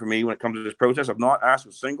do anything for me when it comes to this protest. I've not asked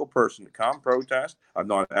a single person to come protest. I've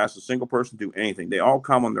not asked a single person to do anything. They all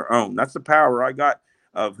come on their own. That's the power I got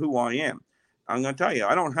of who I am. I'm going to tell you,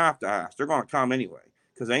 I don't have to ask. They're going to come anyway.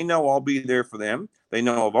 Because they know I'll be there for them. They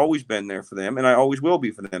know I've always been there for them, and I always will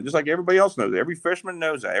be for them, just like everybody else knows. Every fisherman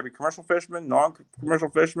knows that. Every commercial fisherman, non-commercial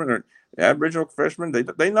fisherman, or Aboriginal fisherman,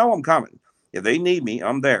 they know I'm coming. If they need me,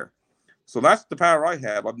 I'm there. So that's the power I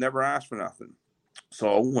have. I've never asked for nothing.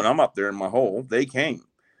 So when I'm up there in my hole, they came,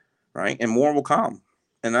 right? And more will come.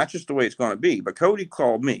 And that's just the way it's going to be. But Cody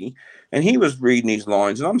called me, and he was reading these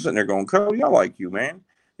lines, and I'm sitting there going, Cody, I like you, man.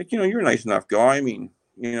 Like, you're a nice enough guy. I mean,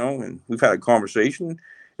 and we've had a conversation.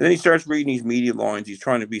 And then he starts reading these media lines. He's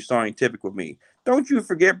trying to be scientific with me. Don't you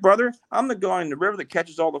forget, brother, I'm the guy in the river that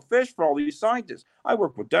catches all the fish for all these scientists. I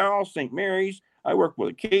work with Dallas, St. Mary's. I work with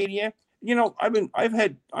Acadia. I've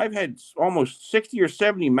had almost 60 or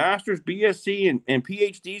 70 masters, BSc, and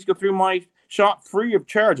PhDs go through my shop free of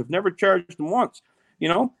charge. I've never charged them once,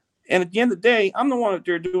 And at the end of the day, I'm the one out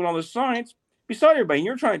there doing all this science beside everybody. And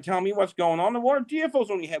you're trying to tell me what's going on. The water DFO's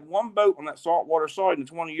only had one boat on that saltwater side in the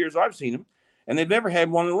 20 years I've seen them, and they've never had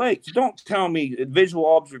one in the lake. So don't tell me that visual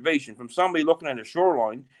observation from somebody looking at a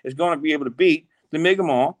shoreline is going to be able to beat the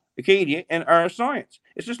Mi'kmaq, Acadia, and our science.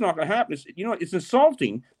 It's just not going to happen. It's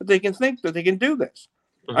insulting that they can think that they can do this.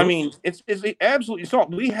 Mm-hmm. I mean, it's absolutely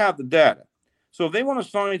insulting. We have the data. So if they want a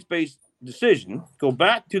science-based decision, go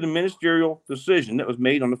back to the ministerial decision that was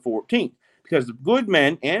made on the 14th. Because the good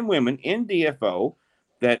men and women in DFO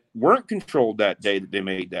that weren't controlled that day that they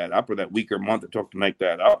made that up, or that week or month it took to make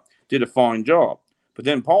that up, did a fine job. But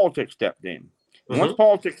then politics stepped in. And once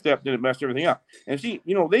politics stepped in, it messed everything up. And see,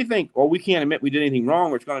 they think, we can't admit we did anything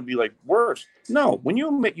wrong, or it's going to be like worse. No, when you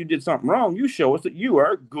admit you did something wrong, you show us that you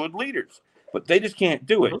are good leaders. But they just can't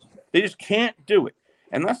do it. They just can't do it.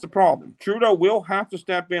 And that's the problem. Trudeau will have to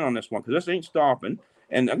step in on this one because this ain't stopping.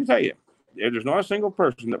 And I can tell you, there's not a single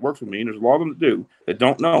person that works with me, and there's a lot of them that do, that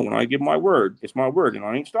don't know when I give my word, it's my word, and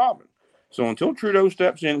I ain't stopping. So until Trudeau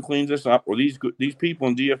steps in and cleans this up, or these people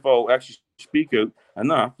in DFO actually speak out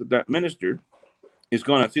enough that minister is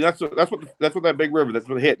going to see. That's what that big river. That's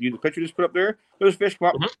what hit. You the picture just put up there. Those fish come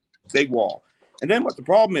up, big wall. And then what the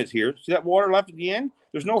problem is here? See that water left at the end?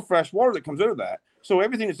 There's no fresh water that comes out of that. So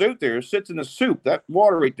everything that's out there sits in the soup. That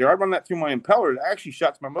water right there, I run that through my impeller. It actually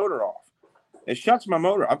shuts my motor off. It shuts my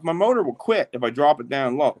motor. My motor will quit if I drop it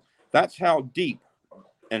down low. That's how deep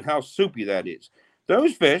and how soupy that is.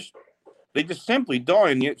 Those fish, they just simply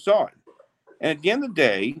die on the outside. And at the end of the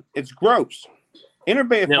day, it's gross. Inner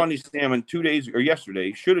Bay of Fundy salmon 2 days or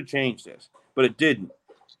yesterday should have changed this, but it didn't.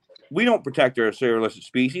 We don't protect our illicit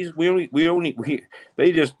species.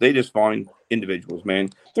 They just find individuals, man.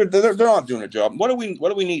 They're not doing a job. What do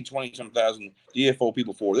we need 20-some thousand DFO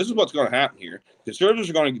people for? This is what's going to happen here. Conservatives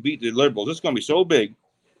are going to beat the liberals. This is going to be so big.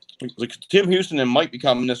 Like Tim Houston and might be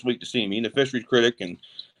coming this week to see me, the fisheries critic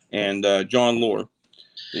and John Lohr.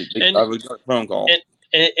 I got a phone call.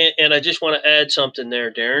 And I just want to add something there,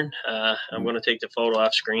 Darren. I'm going to take the photo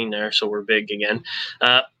off screen there, so we're big again.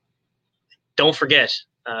 Don't forget.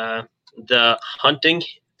 The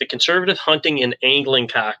conservative hunting and angling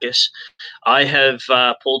caucus. I have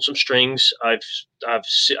pulled some strings. I've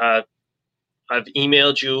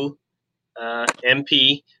emailed you,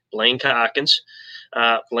 MP Blaine Calkins.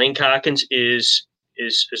 Blaine Calkins is a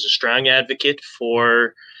strong advocate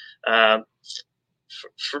for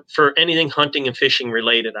anything hunting and fishing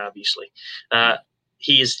related. Obviously,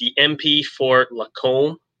 he is the MP for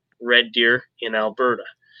Lacombe Red Deer in Alberta.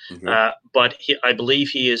 But I believe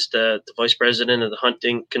he is the vice president of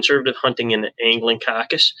the conservative hunting and angling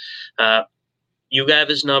caucus. You have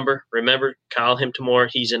his number. Remember, call him tomorrow.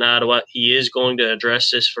 He's in Ottawa. He is going to address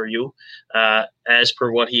this for you, as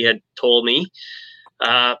per what he had told me.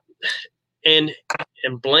 And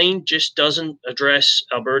Blaine just doesn't address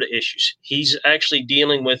Alberta issues. He's actually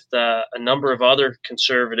dealing with a number of other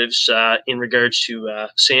conservatives in regards to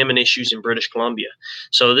salmon issues in British Columbia.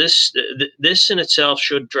 So this in itself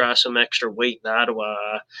should draw some extra weight in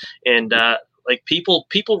Ottawa. And like people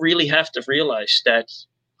really have to realize that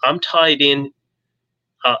I'm tied in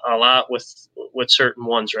a lot with certain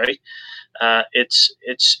ones, right?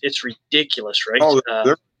 It's ridiculous, right? Oh,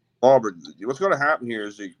 Robert, what's going to happen here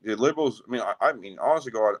is the liberals. I mean,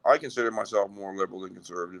 honestly, God, I consider myself more liberal than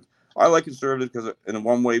conservative. I like conservative because, in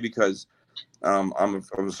one way, because I'm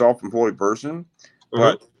a self-employed person,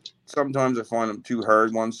 but sometimes I find them too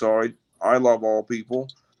hard one side. I love all people.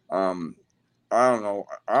 I don't know.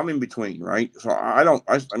 I'm in between, right? So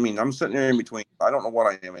I'm sitting there in between. I don't know what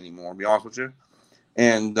I am anymore, to be honest with you.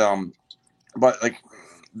 And but like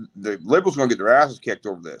the liberals are going to get their asses kicked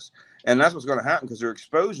over this. And that's what's going to happen because they're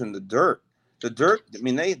exposing the dirt. The dirt, I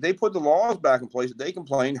mean, they put the laws back in place that they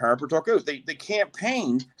complained Harper took out. They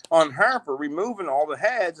campaigned on Harper removing all the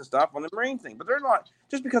heads and stuff on the marine thing. But they're not,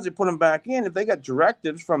 just because they put them back in, if they got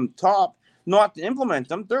directives from top not to implement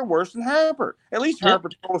them, they're worse than Harper. At least Harper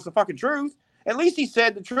told us the fucking truth. At least he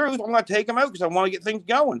said the truth. I'm going to take them out because I want to get things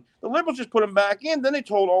going. The liberals just put them back in. Then they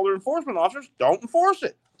told all their enforcement officers, don't enforce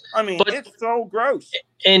it. I mean, it's so gross.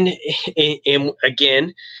 And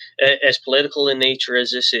again, as political in nature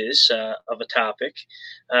as this is of a topic,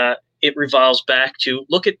 it revolves back to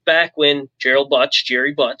back when Jerry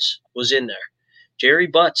Butts was in there. Jerry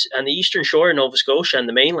Butts on the eastern shore of Nova Scotia on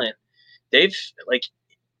the mainland.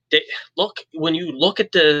 When you look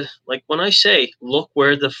at when I say look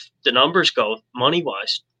where the numbers go money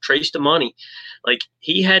wise, trace the money. Like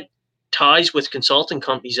he had ties with consulting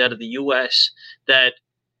companies out of the U.S. that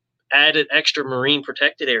added extra marine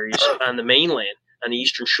protected areas on the mainland, on the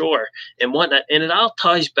eastern shore and whatnot. And it all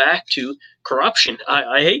ties back to corruption.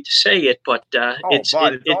 I hate to say it, but it's all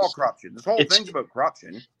corruption. This whole thing's about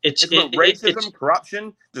corruption. It's about racism,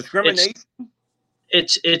 corruption, discrimination.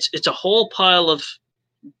 It's a whole pile of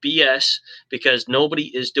BS because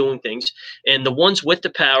nobody is doing things. And the ones with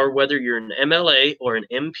the power, whether you're an MLA or an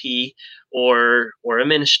MP or a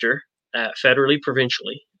minister, federally,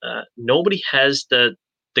 provincially, nobody has the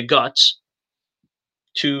guts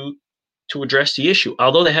to address the issue.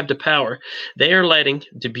 Although they have the power, they are letting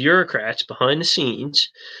the bureaucrats behind the scenes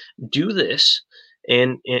do this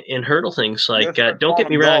and hurdle things. Like, don't get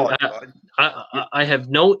me wrong, I have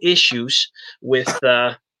no issues with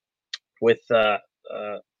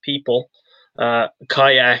people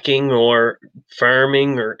kayaking or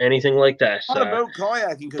farming or anything like that. Not about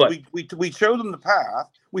kayaking because we showed them the path.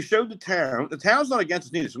 We showed the town. The town's not against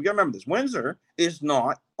us neither. So we got to remember this. Windsor is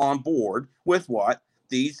not on board with what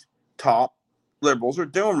these top Liberals are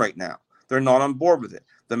doing right now. They're not on board with it.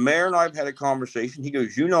 The mayor and I have had a conversation. He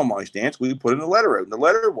goes, you know my stance. We put in a letter out. And the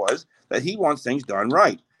letter was that he wants things done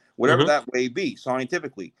right, whatever that may be,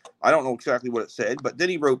 scientifically. I don't know exactly what it said, but then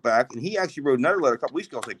he wrote back, and he actually wrote another letter a couple weeks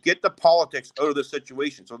ago, said, get the politics out of the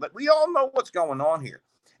situation so that we all know what's going on here.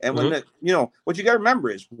 And when what you got to remember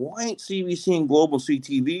is, why ain't CBC and Global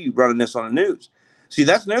CTV running this on the news? See,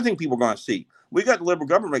 that's another thing people are going to see. We got the Liberal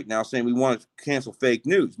government right now saying we want to cancel fake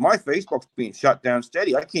news. My Facebook's being shut down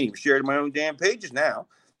steady. I can't even share it to my own damn pages now.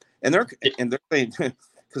 And they're saying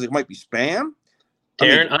because it might be spam.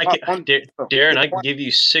 Darren, I can give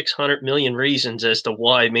you 600 million reasons as to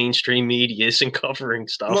why mainstream media isn't covering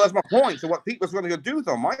stuff. Well, that's my point. So what people's going to do,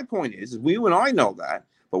 though, my point is you and I know that,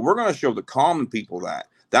 but we're going to show the common people that.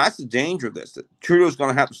 That's the danger of this. That Trudeau's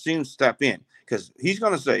going to have to soon step in, because he's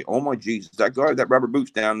going to say, oh, my Jesus, that guy, that rubber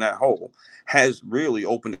boots down that hole has really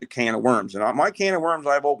opened a can of worms. And my can of worms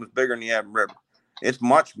I've opened is bigger than the Avon River. It's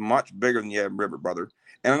much, much bigger than the Avon River, brother.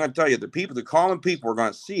 And I'm going to tell you, the common people are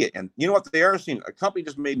going to see it. And you know what they are seeing? A company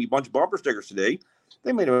just made me a bunch of bumper stickers today.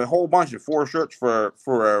 They made a whole bunch of 4 shirts for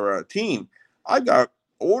our team. I've got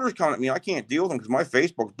orders coming at me. I can't deal with them because my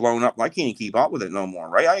Facebook's blown up and I can't even keep up with it no more,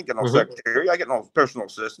 right? I ain't got no secretary. I get no personal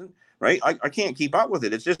assistant, right? I can't keep up with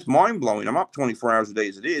it. It's just mind-blowing. I'm up 24 hours a day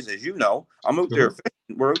as it is. As you know, I'm out there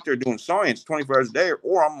fishing. We're out there doing science 24 hours a day,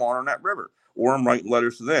 or I'm monitoring that river, or I'm writing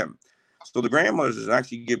letters to them. So the grandmothers is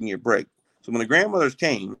actually giving me a break. So when the grandmothers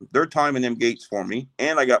came, they're timing them gates for me.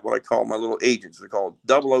 And I got what I call my little agents. They're called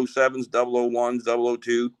 007s, 001s,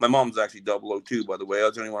 002. My mom's actually 002, by the way.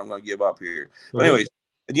 That's the only one I'm going to give up here. But anyways,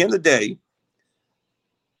 at the end of the day,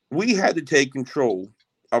 we had to take control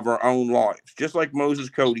of our own lives, just like Moses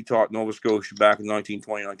Cody taught Nova Scotia back in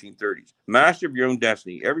 1920, 1930s. Master of your own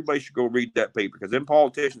destiny. Everybody should go read that paper, because them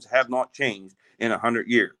politicians have not changed in 100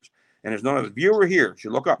 years. And there's none of the viewer here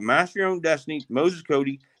should look up Master Your Own Destiny, Moses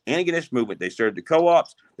Cody, Anti-Guinness Movement. They started the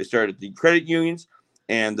co-ops, they started the credit unions,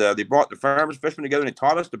 and they brought the farmers, fishermen together, and they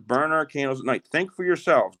taught us to burn our candles at night. Think for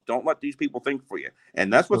yourselves. Don't let these people think for you.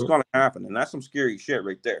 And that's what's going to happen. And that's some scary shit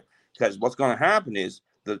right there. Because what's going to happen is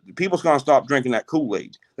the people's going to stop drinking that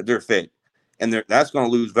Kool-Aid that they're fed. And that's going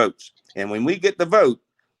to lose votes. And when we get the vote,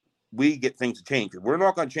 we get things to change. We're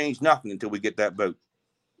not going to change nothing until we get that vote.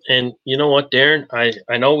 And you know what, Darren?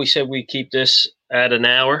 I know we said we keep this at an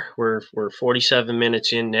hour. We're 47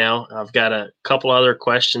 minutes in now. I've got a couple other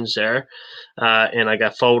questions there, and I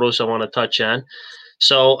got photos I want to touch on.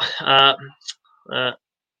 So,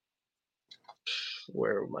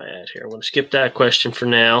 where am I at here? I'm going to skip that question for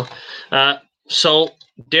now. So,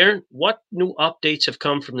 Darren, what new updates have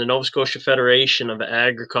come from the Nova Scotia Federation of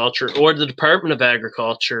Agriculture or the Department of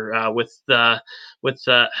Agriculture with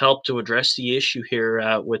help to address the issue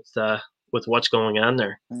here with what's going on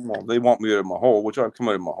there? Well, they want me out of my hole, which I've come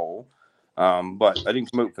out of my hole. But I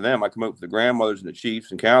didn't come out for them. I come out for the grandmothers and the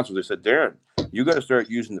chiefs and councils. They said, Darren, you got to start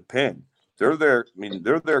using the pen. They're there. I mean,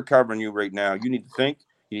 they're there covering you right now. You need to think.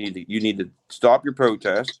 You need to stop your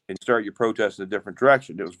protest and start your protest in a different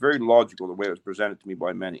direction. It was very logical the way it was presented to me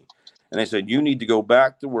by many. And they said, you need to go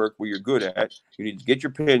back to work where you're good at. You need to get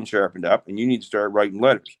your pen sharpened up, and you need to start writing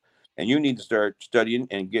letters. And you need to start studying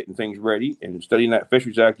and getting things ready and studying that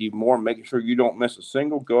Fisheries Act even more, and making sure you don't miss a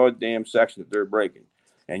single goddamn section that they're breaking.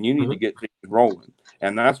 And you need to get things rolling.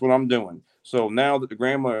 And that's what I'm doing. So now that the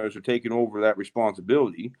grandmothers are taking over that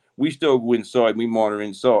responsibility, we still go inside. We monitor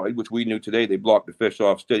inside, which we knew today they blocked the fish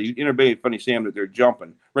off steady. Interbait, funny, Sam, that they're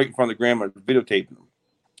jumping right in front of the grandmothers, videotaping them.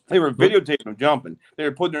 They were videotaping them jumping. They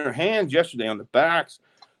were putting their hands yesterday on the backs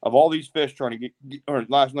of all these fish trying to get, or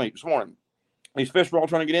last night, this morning. These fish were all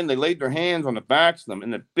trying to get in. They laid their hands on the backs of them in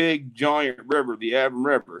the big, giant river, the Avon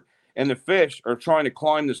River. And the fish are trying to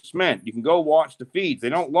climb the cement. You can go watch the feeds. They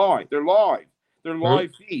don't lie. They're live. They're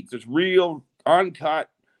live feeds. It's real, uncut,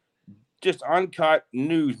 just uncut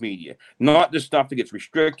news media. Not the stuff that gets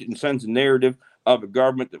restricted and sends a narrative of a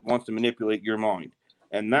government that wants to manipulate your mind.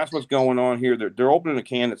 And that's what's going on here. They're opening a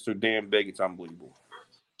can that's so damn big, it's unbelievable.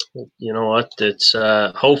 You know what? It's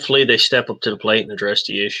hopefully they step up to the plate and address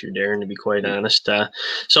the issue, Darren, to be quite honest.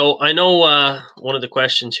 So I know one of the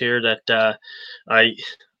questions here that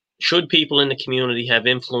should people in the community have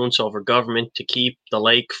influence over government to keep the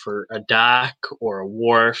lake for a dock or a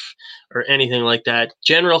wharf or anything like that?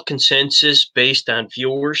 General consensus based on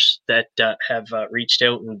viewers that have reached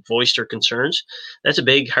out and voiced their concerns. That's a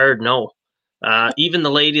big, hard no. Even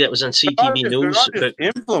the lady that was on CTV News. They're not just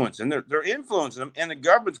influencing. They're influencing them, and the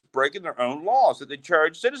government's breaking their own laws that they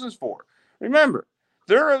charge citizens for. Remember,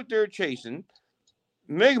 they're out there chasing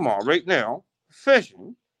Mi'kmaq right now,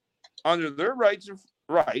 fishing under their rights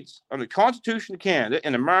under the Constitution of Canada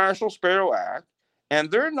and the Marshall Sparrow Act,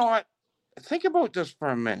 and they're not think about this for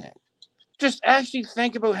a minute. Just actually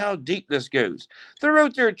think about how deep this goes. They're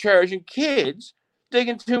out there charging kids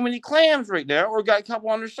digging too many clams right now or got a couple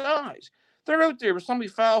undersized. They're out there, if somebody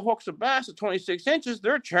foul hooks a bass at 26 inches,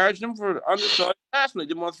 they're charging them for undersized bass when they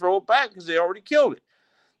didn't want to throw it back because they already killed it.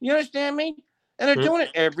 You understand me? And they're doing it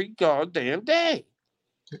every goddamn day.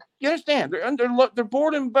 You understand? They're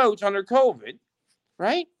boarding boats under COVID,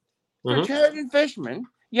 right? They're charging fishermen,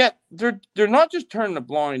 yet they're not just turning a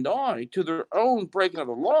blind eye to their own breaking of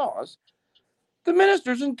the laws. The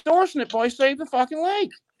minister's endorsing it by Save the fucking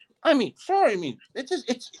Lake. I mean, sorry,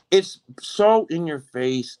 it's so in your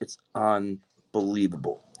face, it's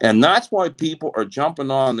unbelievable. And that's why people are jumping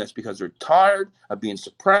on this, because they're tired of being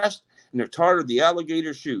suppressed and they're tired of the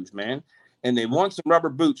alligator shoes, man. And they want some rubber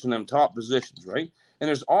boots in them top positions, right? And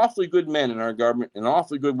there's awfully good men in our government and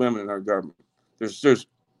awfully good women in our government. There's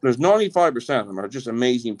 95% of them are just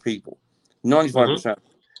amazing people. 95%.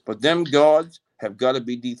 But them gods have got to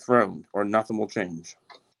be dethroned or nothing will change.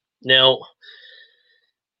 Now,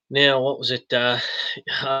 what was it?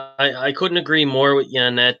 I couldn't agree more with you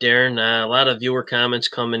on that, Darren. A lot of viewer comments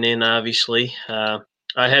coming in, obviously. I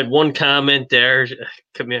had one comment there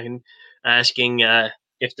asking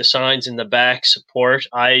if the signs in the back support.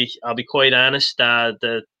 I'll be quite honest,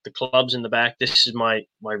 the clubs in the back, this is my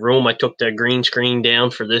room. I took the green screen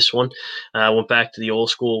down for this one. I went back to the old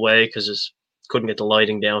school way because couldn't get the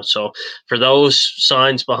lighting down. So for those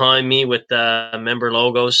signs behind me with member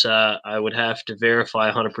logos, I would have to verify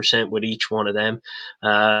 100% with each one of them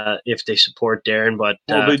if they support Darren. But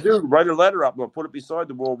well, they do. Write a letter up and put it beside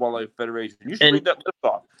the World Wildlife Federation. You should read that list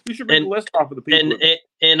off. You should read the list off of the people.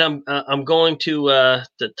 And I'm going to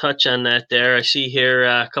touch on that there. I see here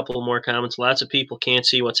a couple more comments. Lots of people can't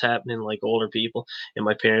see what's happening, like older people and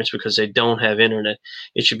my parents, because they don't have internet.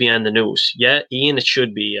 It should be on the news. Yeah, Ian, it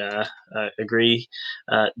should be. Agree.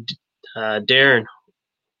 Darren,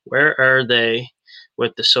 where are they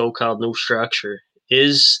with the so-called new structure?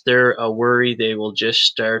 Is there a worry they will just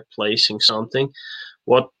start placing something?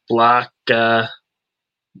 What blockade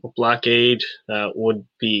would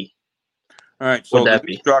be? All right, so the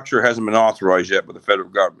new structure hasn't been authorized yet by the federal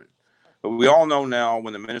government. But we all know now,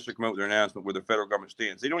 when the minister came out with their announcement, where the federal government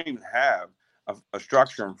stands. They don't even have a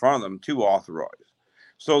structure in front of them to authorize.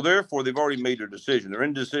 So therefore, they've already made their decision. They're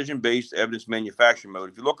in decision-based evidence manufacturing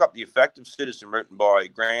mode. If you look up The Effective Citizen, written by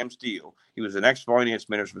Graham Steele, he was an ex-finance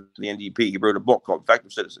minister for the NDP. He wrote a book called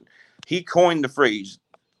Effective Citizen. He coined the phrase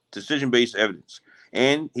decision-based evidence.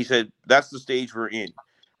 And he said, that's the stage we're in.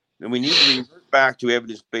 And we need to revert back to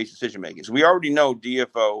evidence-based decision-making. So we already know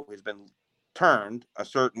DFO has been turned a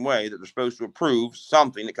certain way, that they're supposed to approve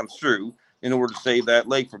something that comes through in order to save that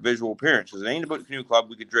lake for visual appearance. Because it ain't about the canoe club,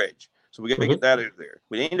 we could dredge. So we got to get that out there.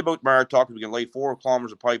 We ain't about Maritock, we can lay 4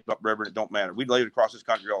 kilometers of pipe up river and it don't matter. We'd lay it across this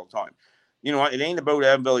country all the time. You know what? It ain't about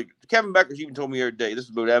Avon Valley. Kevin Becker's even told me the other day, this is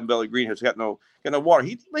about Avon Valley Greenhouse. Got no water.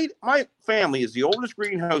 My family is the oldest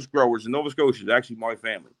greenhouse growers in Nova Scotia. Is actually my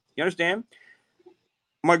family. You understand?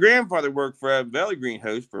 My grandfather worked for Avon Valley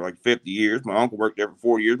Greenhouse for like 50 years. My uncle worked there for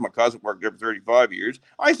 4 years. My cousin worked there for 35 years.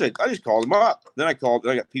 I just called him up. Then I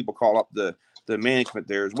got people call up the management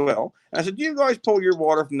there as well. And I said, do you guys pull your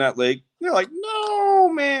water from that lake? They're like, no,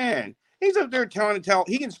 man. He's out there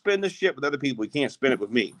he can spin this shit with other people. He can't spin it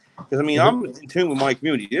with me. Because, I mean, I'm in tune with my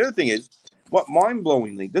community. The other thing is, what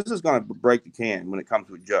mind-blowingly, this is going to break the can when it comes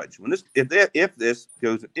to a judge. When this and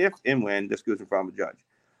when this goes in front of a judge.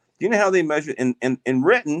 Do you know how they measure in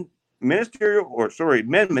written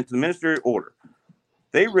amendment to the ministerial order?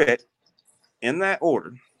 They writ in that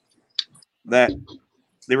order that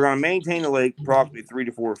they were going to maintain the lake approximately 3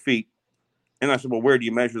 to 4 feet. And I said, well, where do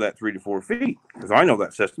you measure that 3 to 4 feet? Because I know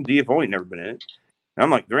that system. DFO ain't never been in it. And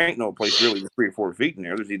I'm like, there ain't no place really with 3 or 4 feet in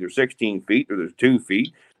there. There's either 16 feet or there's 2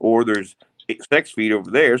 feet or there's 6 feet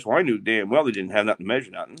over there. So I knew damn well they didn't have nothing to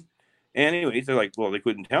measure nothing. And anyways, they're like, well, they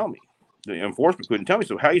couldn't tell me. The enforcement couldn't tell me.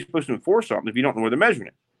 So how are you supposed to enforce something if you don't know where they're measuring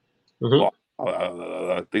it? Well,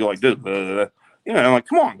 they go like this. I'm like,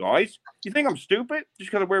 come on, guys. You think I'm stupid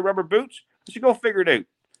just because I wear rubber boots? You should go figure it out.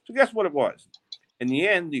 So guess what it was? In the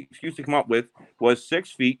end, the excuse they come up with was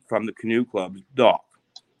 6 feet from the canoe club's dock.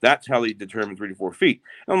 That's how they determined 3 to 4 feet.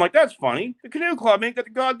 And I'm like, that's funny. The canoe club ain't got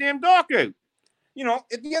the goddamn dock out. You know,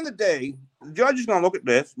 at the end of the day, the judge is going to look at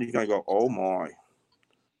this and he's going to go, oh my.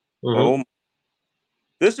 Oh my.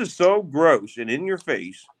 This is so gross and in your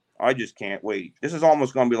face. I just can't wait. This is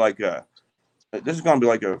almost going to be like a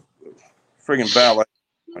friggin' ballet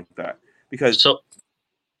like that. Because go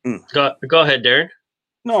ahead, Darren.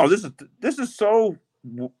 No, this is so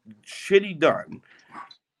shitty done,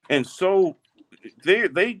 and so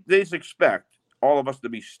they expect all of us to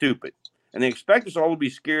be stupid. And they expect us all to be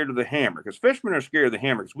scared of the hammer, because fishermen are scared of the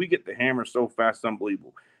hammer, because we get the hammer so fast, it's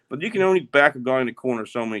unbelievable. But you can only back a guy in the corner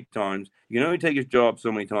so many times. You can only take his job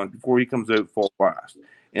so many times before he comes out full blast.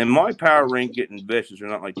 And my power ain't getting vicious or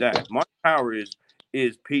not like that. My power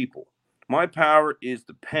is people. My power is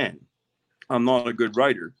the pen. I'm not a good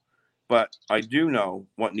writer, but I do know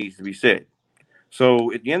what needs to be said.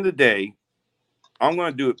 So at the end of the day, I'm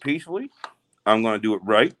going to do it peacefully. I'm going to do it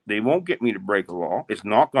right. They won't get me to break a law. It's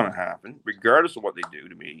not going to happen, regardless of what they do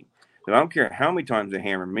to me. And I don't care how many times they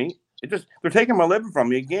hammer me. They're taking my living from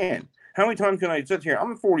me again. How many times can I sit here?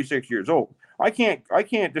 I'm 46 years old. I can't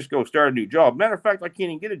just go start a new job. Matter of fact, I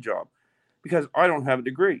can't even get a job because I don't have a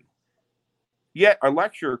degree. Yet I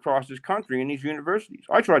lecture across this country in these universities.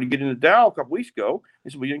 I tried to get into Dow a couple weeks ago.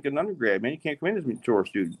 They said, well, you didn't get an undergrad, man. You can't come in as a tour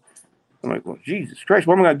student. I'm like, well, Jesus Christ,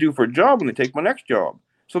 what am I going to do for a job when they take my next job?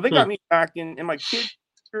 So they got me back in, and my kids,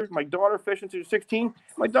 my daughter fishing through 16.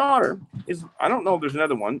 My daughter is, I don't know if there's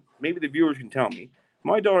another one. Maybe the viewers can tell me.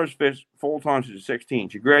 My daughter's fished full-time since 16.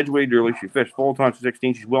 She graduated early. She fished full-time since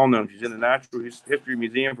 16. She's well-known. She's in the Natural History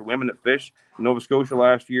Museum for Women that Fish in Nova Scotia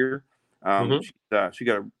last year. She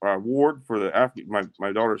got an award for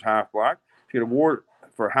my daughter's half black. She got an award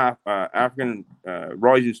for half African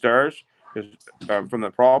Rising Stars from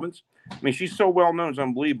the province. I mean, she's so well known, it's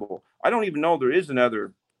unbelievable. I don't even know there is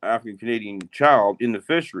another African Canadian child in the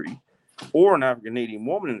fishery or an African Canadian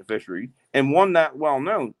woman in the fishery and one that well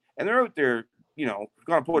known. And they're out there, going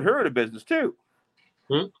to put her out of business too.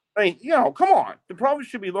 I mean, come on. The province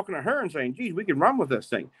should be looking at her and saying, geez, we can run with this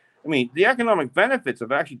thing. I mean, the economic benefits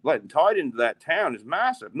of actually letting tide into that town is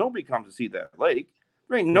massive. Nobody comes to see that lake.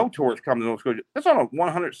 There ain't no tourists coming to Nova Scotia. That's on a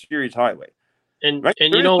 100 series highway. And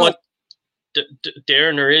you know what,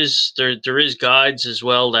 Darren, there is guides as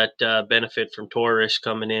well that benefit from tourists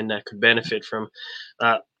coming in that could benefit from,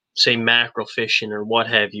 say, mackerel fishing or what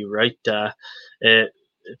have you, right?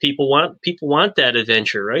 People want that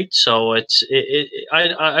adventure, right? So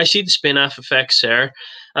I see the spin-off effects there.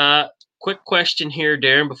 Quick question here,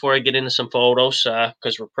 Darren, before I get into some photos,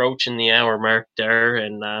 because we're approaching the hour mark there,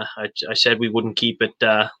 and I said we wouldn't keep it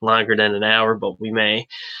longer than an hour, but we may.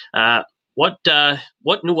 What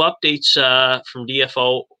new updates from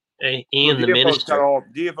DFO and the minister?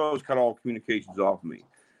 DFO's cut all communications off of me.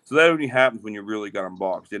 So that only happens when you really got them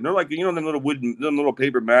boxed in. They're like, them little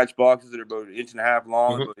paper match boxes that are about 1.5 inches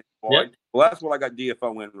long, about 1 inch wide. Yep. Well, that's what I got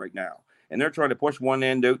DFO in right now. And they're trying to push one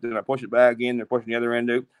end out, then I push it back in, they're pushing the other end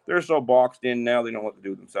out. They're so boxed in now, they don't know what to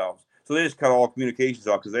do themselves. So they just cut all communications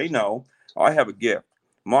off because they know I have a gift.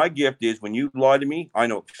 My gift is when you lie to me, I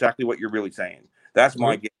know exactly what you're really saying. That's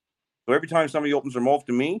my gift. So every time somebody opens their mouth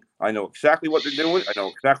to me, I know exactly what they're doing. I know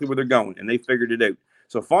exactly where they're going, and they figured it out.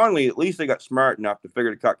 So finally, at least they got smart enough to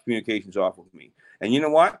figure to cut communications off with me. And you know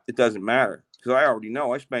what? It doesn't matter because I already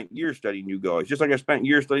know. I spent years studying you guys, just like I spent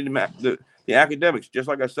years studying the academics, just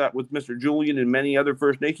like I sat with Mr. Julian and many other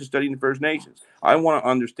First Nations studying the First Nations. I want to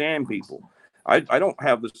understand people. I don't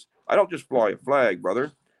have this. I don't just fly a flag,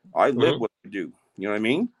 brother. I live what I do. You know what I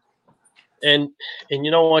mean? And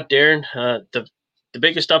you know what, Darren? The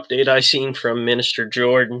biggest update I seen from Minister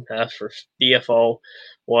Jordan for DFO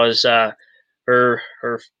was her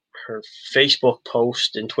Facebook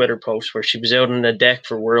post and Twitter post where she was out on the deck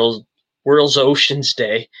for World's Oceans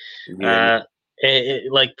Day,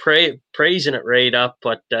 praising it right up,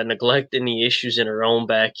 but neglecting the issues in her own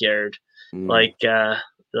backyard, like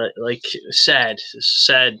sad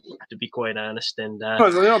to be quite honest. And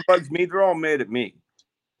bugs me. They're all mad at me.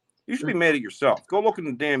 You should be mad at yourself. Go look in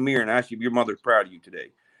the damn mirror and ask if your mother's proud of you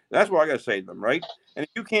today. That's what I got to say to them, right? And if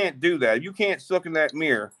you can't do that, if you can't look in that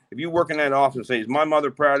mirror, if you work in that office and say, is my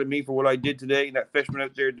mother proud of me for what I did today? That fisherman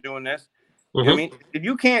out there doing this? You know what I mean? If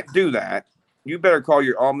you can't do that, you better call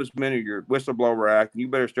your ombudsman or your whistleblower act, and you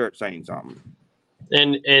better start saying something.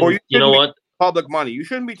 And you know what? Public money. You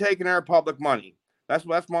shouldn't be taking our public money. That's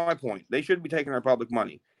my point. They shouldn't be taking our public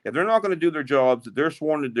money. If they're not going to do their jobs that they're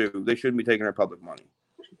sworn to do, they shouldn't be taking our public money.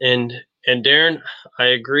 And Darren, I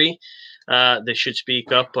agree. They should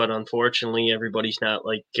speak up, but unfortunately, everybody's not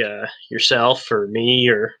like yourself or me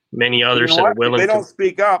or many others that are willing. If they don't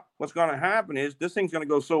speak up, what's going to happen is this thing's going to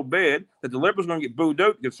go so bad that the Liberals are going to get booed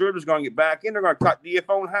out, the Conservatives are going to get back in. They're going to cut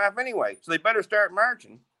DFO in half anyway, so they better start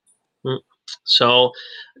marching. So,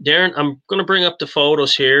 Darren, I'm going to bring up the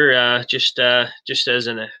photos here, just as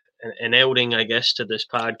an outing, I guess, to this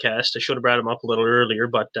podcast. I should have brought them up a little earlier,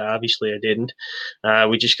 but obviously I didn't.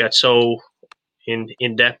 We just got so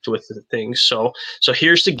in depth with the things. So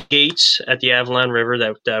here's the gates at the Avalon River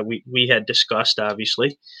that we had discussed,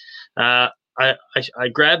 obviously. I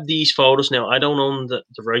grabbed these photos. Now, I don't own the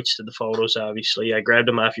rights to the photos, obviously. I grabbed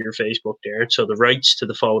them off your Facebook there. So the rights to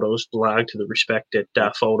the photos belong to the respected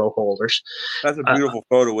photo holders. That's a beautiful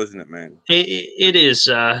photo, isn't it, man? It is.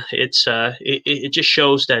 It just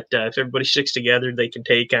shows that if everybody sticks together, they can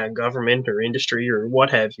take on government or industry or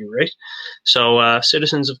what have you, right? So,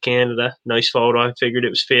 Citizens of Canada, nice photo. I figured it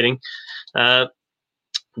was fitting.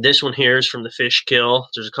 This one here is from the fish kill.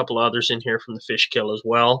 There's a couple others in here from the fish kill as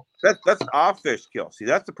well. That's our fish kill. See,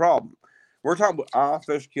 that's the problem. We're talking about our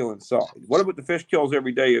fish kill inside. What about the fish kills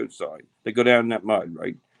every day outside? They go down in that mud,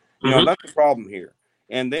 right? You know, that's the problem here.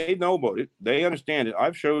 And they know about it. They understand it.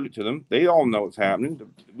 I've showed it to them. They all know what's happening.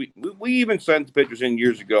 We even sent pictures in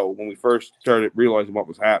years ago when we first started realizing what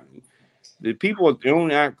was happening. The people, the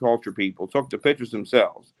own agriculture people, took the pictures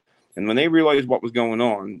themselves. And when they realized what was going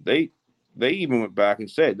on, they even went back and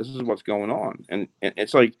said, this is what's going on. And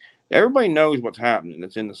it's like, everybody knows what's happening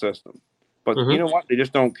that's in the system. But you know what? They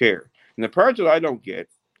just don't care. And the part that I don't get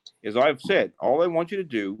is I've said, all I want you to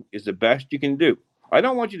do is the best you can do. I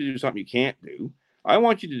don't want you to do something you can't do. I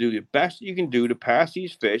want you to do the best you can do to pass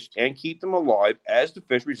these fish and keep them alive as the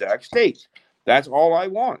Fisheries Act states. That's all I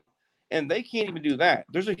want. And they can't even do that.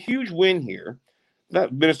 There's a huge win here.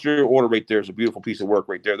 That ministerial order right there is a beautiful piece of work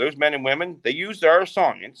right there. Those men and women, they used our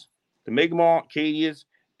science. The Mi'kmaq, Acadians,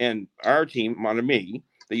 and our team under me,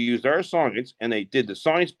 they used our science and they did the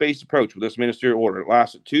science-based approach with this ministerial order. It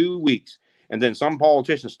lasted 2 weeks, and then some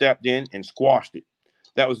politician stepped in and squashed it.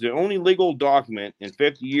 That was the only legal document in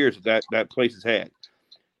 50 years that place has had.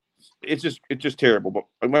 It's just terrible.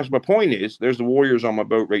 But my point is, there's the warriors on my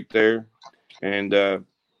boat right there, and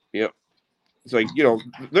it's like, you know,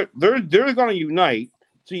 they're going to unite.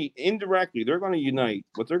 See, indirectly, they're going to unite.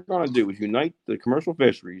 What they're going to do is unite the commercial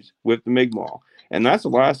fisheries with the Mi'kmaq. And that's the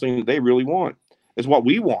last thing that they really want. It's what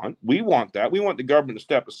we want. We want that. We want the government to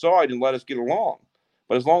step aside and let us get along.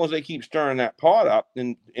 But as long as they keep stirring that pot up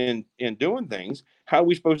and doing things, how are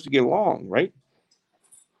we supposed to get along, right?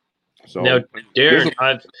 So now,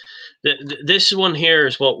 Darren, this one here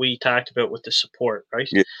is what we talked about with the support, right?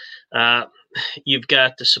 Yeah. You've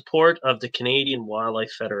got the support of the Canadian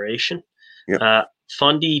Wildlife Federation. Yeah.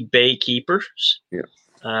 Fundy Bay Keepers.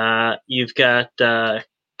 Yeah. You've got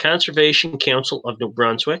Conservation Council of New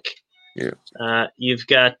Brunswick. Yeah. You've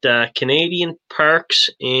got Canadian Parks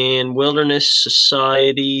and Wilderness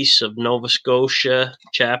Societies of Nova Scotia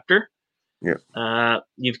chapter. Yeah.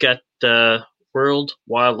 You've got the World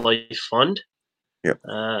Wildlife Fund. Yeah.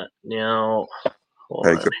 Now, hold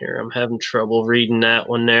on here. I'm having trouble reading that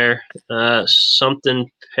one there. Something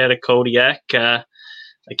Petitcodiac. I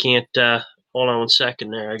can't. Hold on 1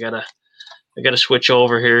 second there. I gotta switch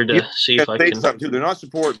over here to see if I can. Something too. They're not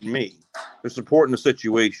supporting me. They're supporting the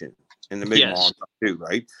situation in the Mi'kmaq too,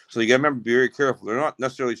 right? So you gotta remember, be very careful. They're not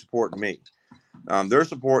necessarily supporting me. They're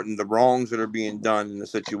supporting the wrongs that are being done in the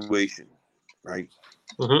situation, right?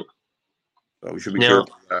 So we should be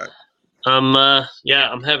careful of that.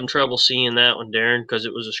 I'm having trouble seeing that one, Darren, because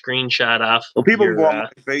it was a screenshot off. Well, people can go on my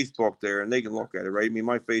Facebook there and they can look at it, right? I mean,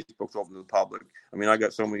 my Facebook's open to the public. I mean, I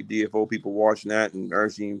got so many DFO people watching that, and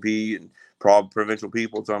RCMP and provincial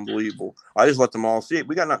people. It's unbelievable. I just let them all see it.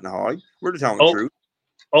 We got nothing to hide. We're just telling the truth.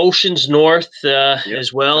 Oceans North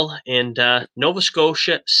as well, and Nova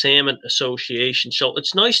Scotia Salmon Association. So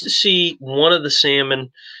it's nice to see one of the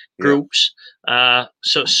salmon groups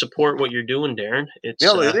so support what you're doing, Darren. It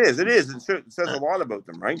is. It says a lot about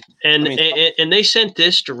them, right? And and they sent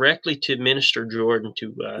this directly to Minister Jordan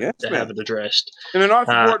to have it addressed. And they're not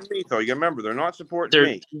supporting me, though. You gotta remember, they're not supporting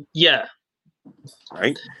me. Yeah.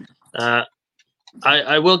 Right.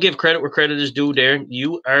 I will give credit where credit is due, Darren.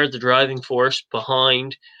 You are the driving force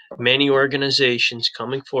behind many organizations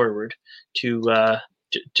coming forward to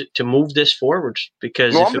move this forward.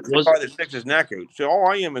 Because I'm just a guy that sticks his neck out. So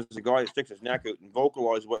all I am is a guy that sticks his neck out and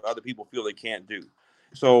vocalizes what other people feel they can't do.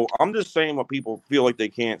 So I'm just saying what people feel like they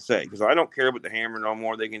can't say, because I don't care about the hammer no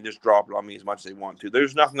more. They can just drop it on me as much as they want to.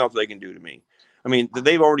 There's nothing else they can do to me. I mean,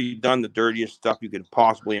 they've already done the dirtiest stuff you could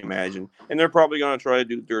possibly imagine, and they're probably going to try to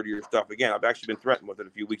do dirtier stuff again. I've actually been threatened with it a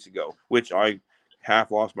few weeks ago, which I half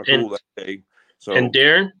lost my cool that day. So, and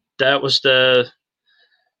Darren, that was the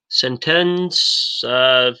Sentence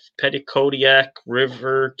Petitcodiac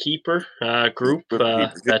River Keeper group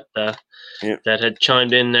that had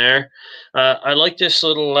chimed in there. I like this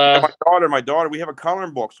little. My daughter. We have a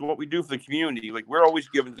coloring book. So what we do for the community, like we're always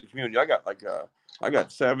giving to the community. I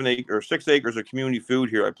got 6 acres of community food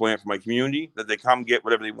here. I plant for my community that they come get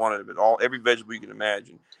whatever they want of it, every vegetable you can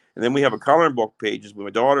imagine. And then we have a coloring book pages where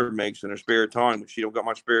my daughter makes in her spare time, which she don't got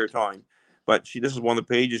much spare time. But this is one of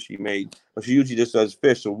the pages she made. But she usually just does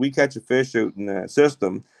fish. So we catch a fish out in the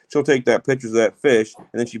system. She'll take that pictures of that fish,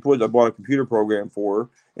 and then I bought a computer program for her,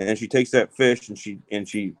 and she takes that fish and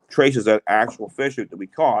she traces that actual fish out that we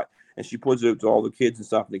caught, and she puts it out to all the kids and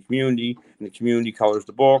stuff in the community, and the community colors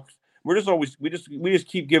the books. We just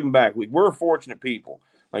keep giving back. We're fortunate people.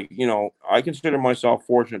 Like, I consider myself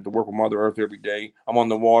fortunate to work with Mother Earth every day. I'm on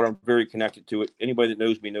the water. I'm very connected to it. Anybody that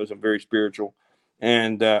knows me knows I'm very spiritual.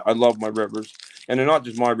 And I love my rivers. And they're not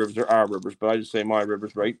just my rivers, they're our rivers, but I just say my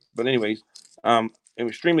rivers, right? But anyways, I'm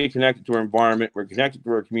extremely connected to our environment. We're connected to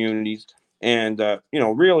our communities. And,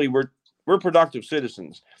 really, we're productive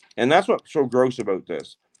citizens. And that's what's so gross about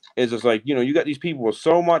this is it's like, you got these people with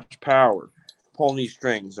so much power pulling these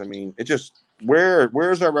strings. I mean, it just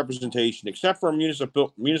where's our representation? Except for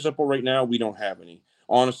municipal right now, we don't have any.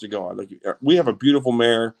 Honest to God, like we have a beautiful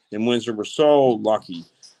mayor in Windsor. We're so lucky.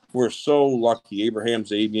 We're so lucky. Abraham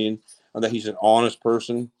Zabian, that he's an honest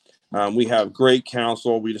person. We have great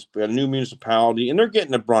council. We just got a new municipality, and they're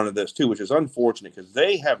getting the brunt of this too, which is unfortunate because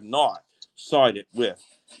they have not sided with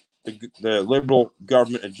the liberal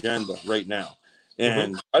government agenda right now.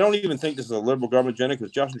 And I don't even think this is a liberal government agenda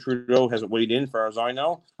because Justin Trudeau hasn't weighed in, as far as I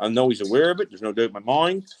know. I know he's aware of it. There's no doubt in my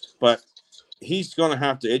mind. But he's going to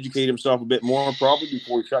have to educate himself a bit more probably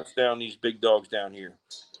before he shuts down these big dogs down here.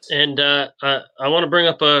 And I want to bring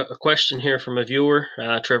up a question here from a viewer,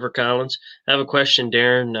 Trevor Collins. I have a question,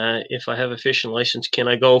 Darren. If I have a fishing license, can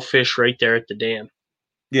I go fish right there at the dam?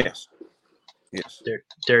 Yes.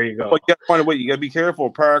 There you go. Well, you got to find a way. You got to be careful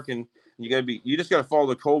of parking. You just got to follow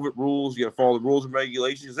the COVID rules. You got to follow the rules and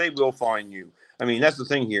regulations. They will fine you. I mean, that's the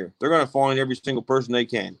thing here. They're going to fine every single person they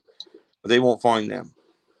can, but they won't fine them.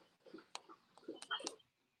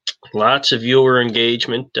 Lots of viewer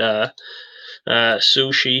engagement.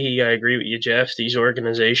 Sushi, I agree with you, Jeff. These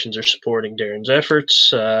organizations are supporting Darren's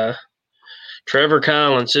efforts. Trevor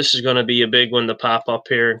Collins, this is going to be a big one to pop up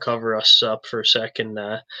here and cover us up for a second.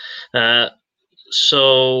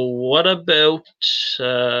 So what about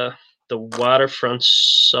the waterfront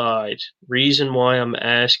side? Reason why I'm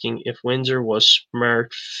asking if Windsor was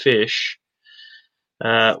smart fish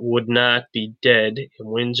would not be dead in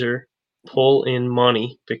Windsor. Pull in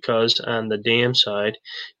money because on the dam side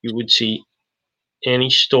you would see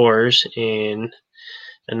any stores. And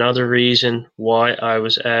another reason why I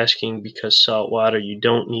was asking, because saltwater, you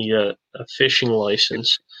don't need a fishing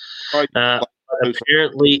license.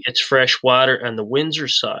 Apparently it's fresh water on the Windsor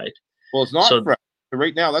side. Well, it's not fresh.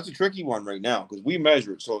 Right now, that's a tricky one right now because we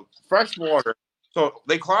measure it. So fresh water. So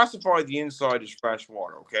they classify the inside as fresh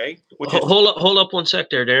water, okay? Hold up 1 sec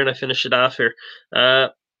there, Darren. I finish it off here.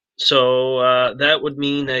 So that would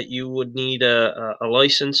mean that you would need a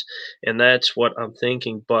license, and that's what I'm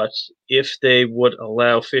thinking. But if they would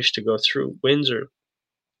allow fish to go through Windsor,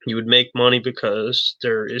 you would make money because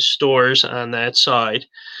there is stores on that side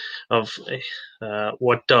of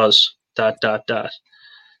what does ...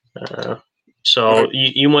 So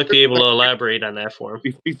you might be able to elaborate on that for him.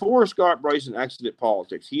 Before Scott Bryson exited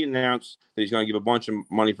politics, he announced that he's going to give a bunch of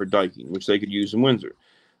money for diking, which they could use in Windsor.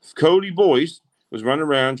 Cody Boyce was running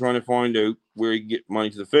around trying to find out where he could get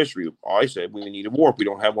money to the fishery. I said, we need a wharf. We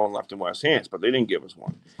don't have one left in West Hants, but they didn't give us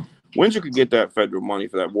one. Windsor could get that federal money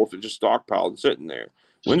for that wharf that just stockpiled and sitting there.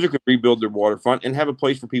 Windsor could rebuild their waterfront and have a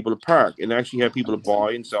place for people to park and actually have people to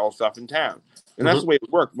buy and sell stuff in town. And that's the way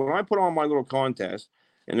it worked. When I put on my little contest,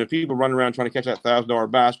 and there's people running around trying to catch that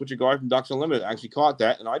 $1,000 bass, which a guy from Ducks Unlimited actually caught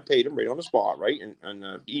that, and I paid him right on the spot, right?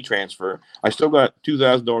 And e-transfer. I still got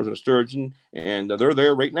 $2,000 in a sturgeon, and they're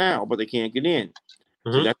there right now, but they can't get in.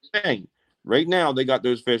 See, that's the thing. Right now, they got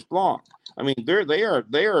those fish blocked. I mean, they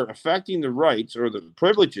are affecting the rights or the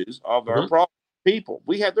privileges of our people.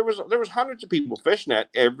 There was hundreds of people fishing that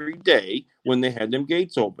every day when they had them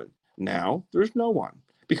gates open. Now there's no one.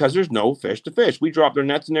 Because there's no fish to fish. We dropped our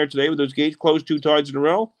nets in there today with those gates closed 2 tides in a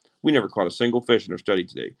row. We never caught a single fish in our study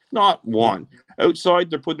today. Not one. Outside,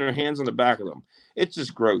 they're putting their hands on the back of them. It's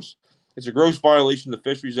just gross. It's a gross violation of the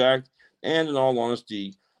Fisheries Act. And in all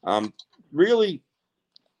honesty, really,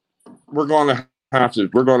 we're going to have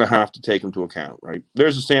to take them to account, right?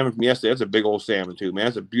 There's a salmon from yesterday. That's a big old salmon too, man.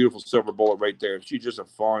 That's a beautiful silver bullet right there. She's just a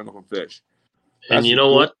fine looking fish. And you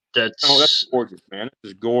know what? That's gorgeous, man.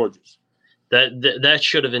 It's gordous. That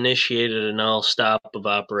should have initiated an all stop of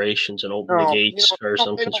operations and opened the gates or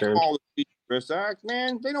some concern.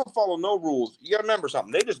 Man, they don't follow no rules. You got to remember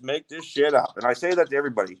something. They just make this shit up. And I say that to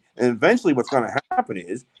everybody. And eventually what's going to happen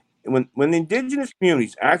is when the indigenous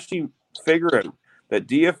communities actually figure out that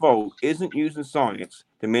DFO isn't using science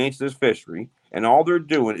to manage this fishery, and all they're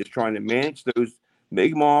doing is trying to manage those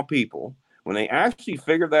Mi'kmaq people, when they actually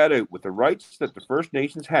figure that out with the rights that the First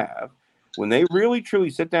Nations have, when they really truly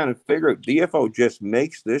sit down and figure out, DFO just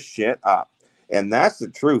makes this shit up. And that's the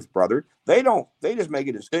truth, brother. They just make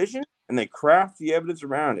a decision and they craft the evidence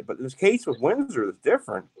around it. But in this case with Windsor, it's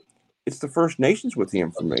different. It's the First Nations with the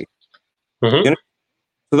information. Mm-hmm. You know?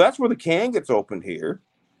 So that's where the can gets opened here.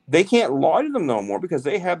 They can't lie to them no more because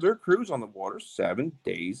they have their crews on the water 7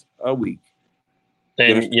 days a week.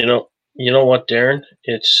 And you know what, Darren?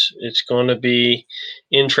 It's going to be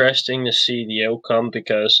interesting to see the outcome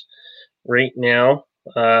because right now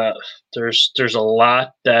there's a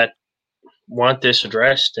lot that want this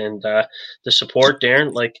addressed, and the support,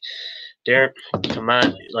 Darren. Like Darren, come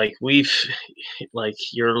on, like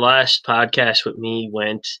your last podcast with me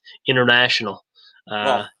went international.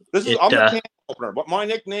 I'm the can opener. What my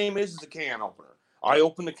nickname is the can opener. I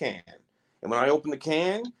open the can, and when I open the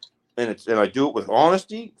can, and I do it with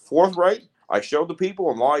honesty, forthright. I show the people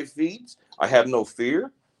on live feeds. I have no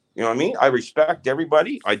fear. You know what I mean? I respect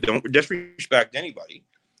everybody. I don't disrespect anybody,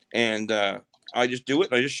 and I just do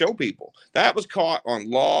it. And I just show people. That was caught on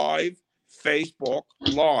live Facebook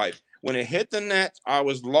live. When it hit the net, I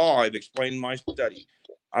was live explaining my study.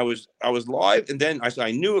 I was live, and then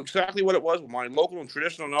I knew exactly what it was with my local and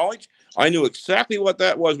traditional knowledge. I knew exactly what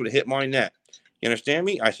that was when it hit my net. You understand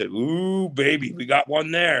me? I said, "Ooh, baby, we got one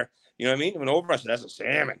there." You know what I mean? I went over. I said, "That's a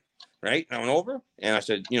salmon," right? And I went over, and I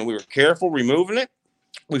said, "We were careful removing it.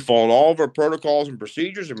 We followed all of our protocols and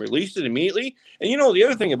procedures and released it immediately." And the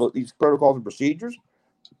other thing about these protocols and procedures,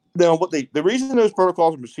 now the reason those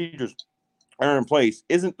protocols and procedures are in place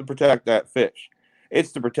isn't to protect that fish.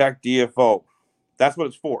 It's to protect DFO. That's what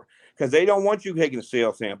it's for. Because they don't want you taking a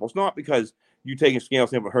scale sample. It's not because you taking a scale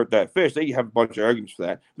sample to hurt that fish. They have a bunch of arguments for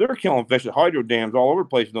that. They're killing fish at hydro dams all over the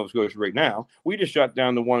place in Nova Scotia right now. We just shut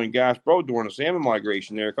down the one in Gasbro during the salmon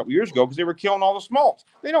migration there a couple years ago because they were killing all the smolts.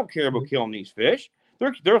 They don't care about killing these fish.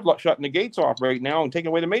 They're shutting the gates off right now and taking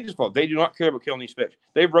away the maintenance flow. They do not care about killing these fish.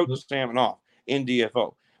 They wrote the salmon off in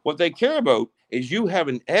DFO. What they care about is you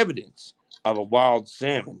having evidence of a wild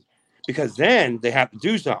salmon, because then they have to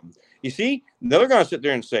do something. You see, they're going to sit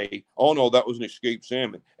there and say, "Oh no, that was an escaped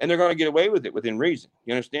salmon," and they're going to get away with it within reason.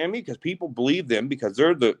 You understand me? Because people believe them because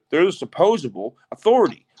they're the supposable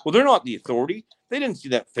authority. Well, they're not the authority. They didn't see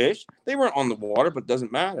that fish. They weren't on the water, but it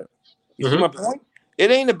doesn't matter. You see my point? It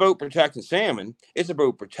ain't about protecting salmon. It's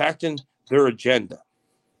about protecting their agenda.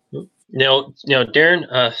 Now,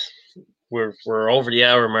 Darren. We're over the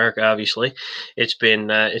hour mark. Obviously, it's been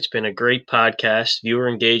a great podcast. Viewer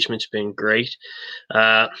engagement's been great.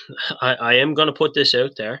 I am going to put this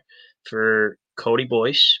out there for Cody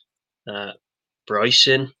Boyce,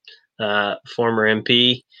 Bryson, former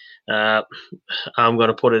MP. I'm going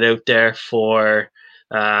to put it out there for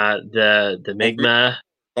the Mi'kmaq,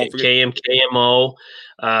 KMO.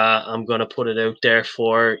 I'm going to put it out there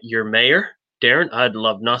for your mayor, Darren. I'd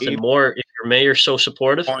love nothing more if your mayor's so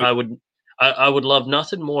supportive. I would love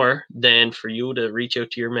nothing more than for you to reach out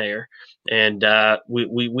to your mayor, and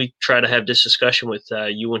we try to have this discussion with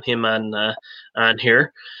you and him on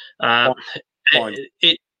here.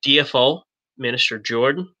 DFO Minister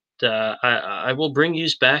Jordan, I will bring you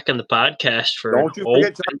back on the podcast for. Don't you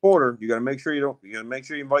forget Chuck Porter. You got to make sure you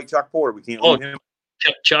invite Chuck Porter. We can't leave him.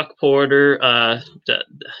 Chuck Porter.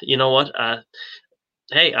 You know what?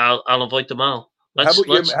 Hey, I'll invite them all. How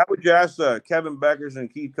would you ask Kevin Beckers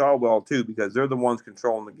and Keith Caldwell too, because they're the ones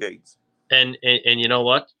controlling the gates. And you know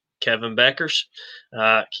what, Kevin Beckers,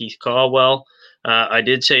 Keith Caldwell. I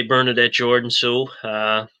did say Bernadette Jordan, Sue.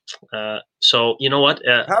 So you know what?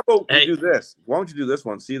 How about you do this? Why don't you do this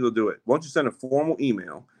one? See if they'll do it. Why don't you send a formal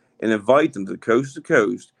email and invite them to coast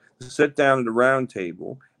to sit down at the round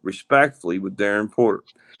table respectfully with Darren Porter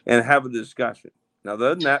and have a discussion. Now,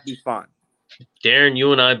 doesn't that be fun? Darren,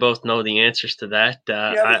 you and I both know the answers to that.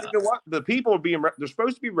 But you know what? The people they're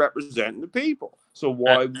supposed to be representing the people. So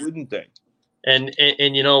why wouldn't they? And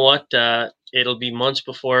you know what? It'll be months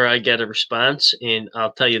before I get a response. And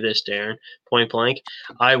I'll tell you this, Darren, point blank,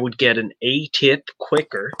 I would get an ATIP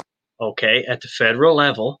quicker, okay, at the federal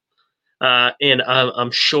level. And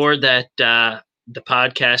I'm sure that the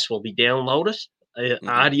podcast will be downloaded,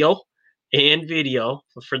 audio and video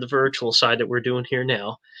for the virtual side that we're doing here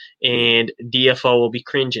now, and DFO will be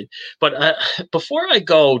cringing. But before I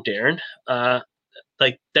go, Darren,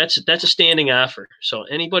 that's a standing offer. So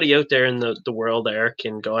anybody out there in the world there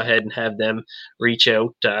can go ahead and have them reach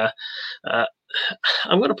out. I'm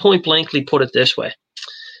going to point blankly put it this way.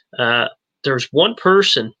 There's one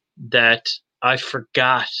person that I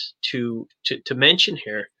forgot to mention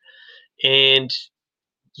here, and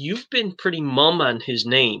you've been pretty mum on his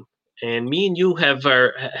name. And me and you have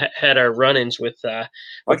had our run-ins with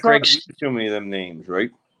Greg. Too many of them names, right?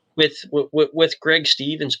 with Greg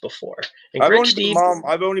Stevens before, and I've Greg only been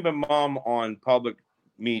Stevens. mom on public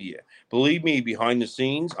media. Believe me, behind the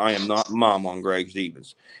scenes, I am not mom on Greg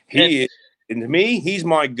Stevens. and He is, and to me, he's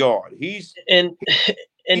my God. and He's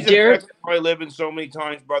Darren. affected my living so many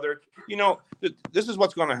times, brother. You know, this is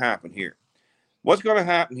what's going to happen here. What's going to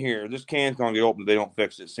happen here? This can's going to get opened if they don't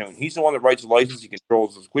fix it soon. He's the one that writes the license. He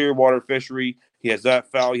controls the Clearwater fishery. He has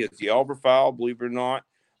that foul. He has the Elver foul. Believe it or not,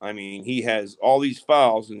 I mean, he has all these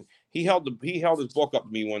fouls, and he held his book up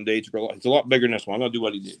to me one day. It's a lot bigger than this one. I'm going to do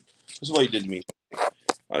what he did. This is what he did to me.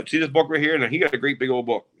 See this book right here? And he got a great big old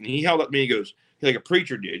book. And he held up to me. He goes, like a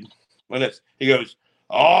preacher did. Like this. He goes,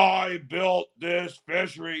 I built this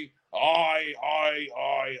fishery. I.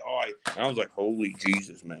 And I was like, holy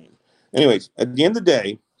Jesus, man. Anyways, at the end of the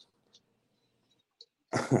day,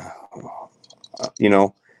 you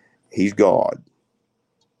know, he's God.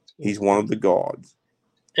 He's one of the gods.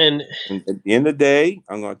 And at the end of the day,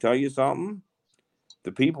 I'm going to tell you something.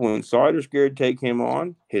 The people inside are scared to take him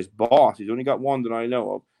on. His boss, he's only got one that I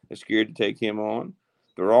know of, is scared to take him on.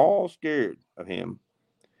 They're all scared of him.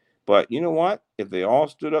 But you know what? If they all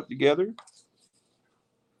stood up together,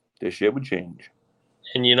 this shit would change.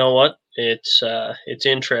 And you know what? It's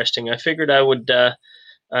interesting. I figured I would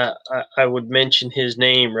mention his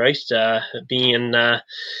name, right? Being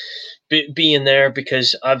there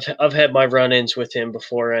because I've had my run-ins with him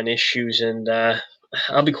before on issues, and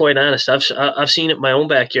I'll be quite honest. I've seen it in my own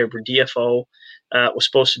backyard where DFO was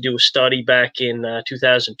supposed to do a study back in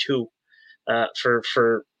 2002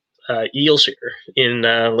 for eels here in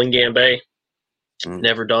Lingan Bay.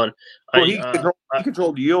 Never done. Well, he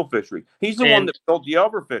controlled the eel fishery. He's the one that built the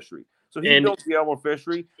Elver fishery. So he built the Elver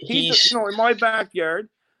fishery. He's in my backyard,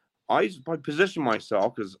 I position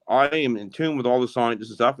myself because I am in tune with all the scientists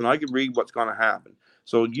and stuff, and I can read what's going to happen.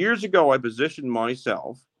 So years ago, I positioned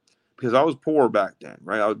myself because I was poor back then,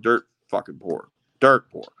 right? I was dirt poor.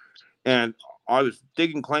 And I was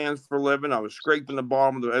digging clams for a living. I was scraping the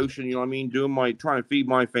bottom of the ocean, you know what I mean? Trying to feed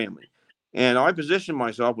my family. And I positioned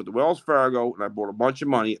myself with the Wells Fargo, and I bought a bunch of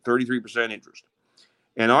money at 33% interest.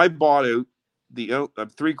 And I bought out the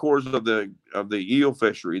 3/4 of the eel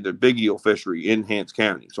fishery, the big eel fishery in Hants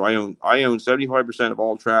County. So I own 75% of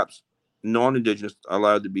all traps non-indigenous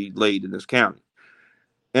allowed to be laid in this county.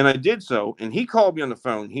 And I did so, and he called me on the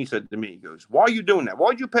phone. He said to me, he goes, why are you doing that?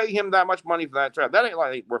 Why'd you pay him that much money for that trap? That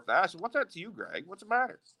ain't worth that. I said, what's that to you, Greg? What's the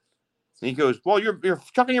matter? And he goes, well, you're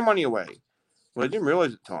chucking your money away. Well, I didn't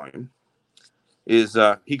realize at the time is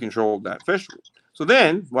he controlled that fishery. So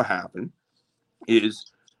then what happened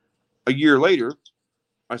is a year later,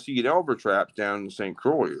 I see an Elver traps down in the St.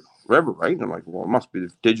 Croix River, right? And I'm like, well, it must be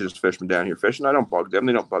the indigenous fishermen down here fishing. I don't bug them.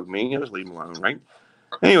 They don't bug me. I just leave them alone, right?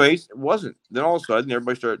 Anyways, it wasn't. Then all of a sudden,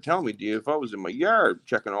 everybody started telling me DFO was in my yard,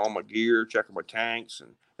 checking all my gear, checking my tanks,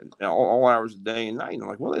 and all hours of the day and night. And I'm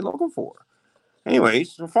like, what are they looking for?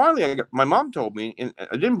 Anyways, so finally, my mom told me, and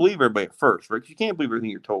I didn't believe everybody at first, right? Because you can't believe everything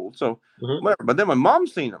you're told. So, whatever. But then my mom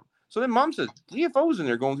seen them. So then mom says, DFO's in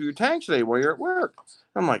there going through your tanks today while you're at work.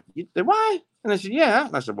 I'm like, why? And I said, yeah.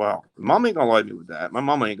 And I said, well, mom ain't going to lie to me with that. My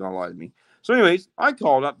mom ain't going to lie to me. So anyways, I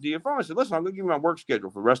called up DFO. I said, listen, I'm going to give you my work schedule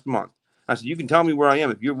for the rest of the month. I said, you can tell me where I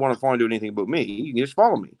am. If you want to find out anything about me, you can just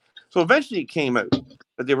follow me. So eventually it came out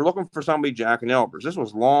that they were looking for somebody jacking Elvers. This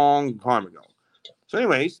was a long time ago. So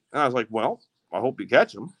anyways, I was like, well, I hope you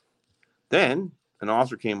catch them. Then an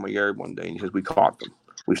officer came to my yard one day and he says, we caught them.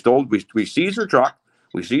 We seized their truck.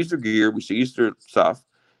 We seized their gear. We seized their stuff.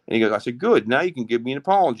 And he goes, I said, good. Now you can give me an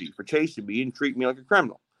apology for chasing me and treat me like a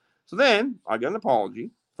criminal. So then I got an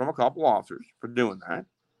apology from a couple officers for doing that.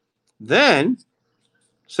 Then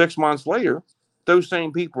 6 months later, those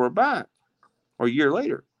same people are back, or a year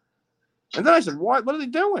later. And then I said, what are they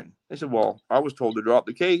doing? They said, well, I was told to drop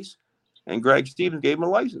the case, and Greg Stevens gave him a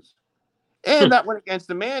license. And that went against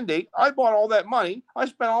the mandate. I bought all that money. I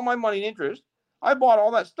spent all my money in interest. I bought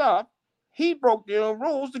all that stuff. He broke the own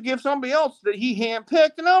rules to give somebody else that he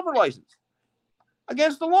handpicked an Elver license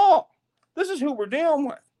against the law. This is who we're dealing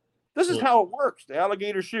with. This is how it works. The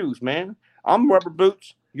alligator shoes, man. I'm rubber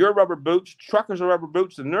boots. You're rubber boots. Truckers are rubber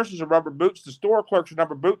boots. The nurses are rubber boots. The store clerks are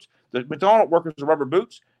rubber boots. The McDonald's workers are rubber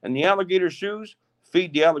boots. And the alligator shoes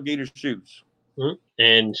feed the alligator shoes.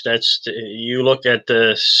 And you look at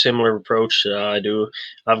the similar approach I do.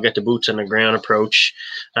 I've got the boots on the ground approach.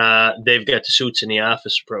 They've got the suits in the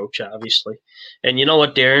office approach, obviously. And you know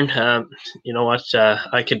what, Darren? You know what?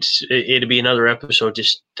 It'd be another episode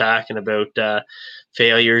just talking about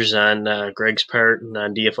failures on Greg's part and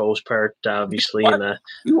on DFO's part, obviously. And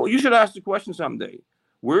you should ask the question someday.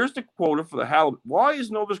 Where's the quota for the halibut? Why is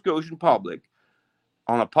Nova Scotian public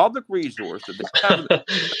on a public resource that they have an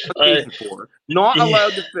application for, not yeah.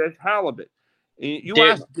 allowed to fish halibut. And you Dar-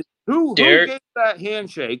 ask who Dar- gave that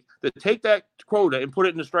handshake to take that quota and put it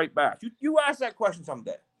in the striped bass? You ask that question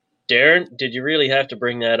someday. Darren, did you really have to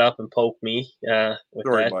bring that up and poke me with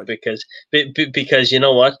Sorry, that? bud. Because you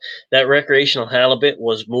know what? That recreational halibut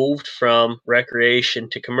was moved from recreation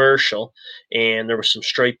to commercial, and there was some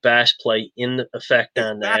striped bass play in effect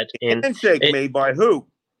on that. And handshake made by who?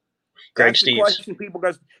 Greg That's Steves. the question people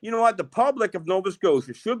got. You know what? The public of Nova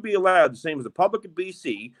Scotia should be allowed, the same as the public of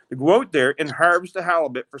BC, to go out there and harvest the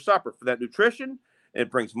halibut for supper, for that nutrition. It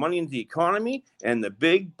brings money into the economy, and the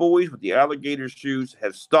big boys with the alligator shoes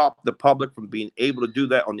have stopped the public from being able to do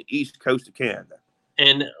that on the east coast of Canada.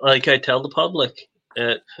 And like I tell the public,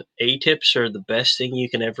 A-tips are the best thing you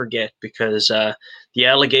can ever get, because the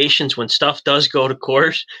allegations, when stuff does go to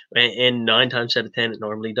court, and 9 times out of 10 it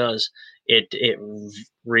normally does, it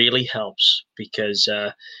really helps, because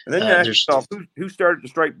and then you ask yourself, who started the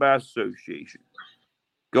Striped Bass Association?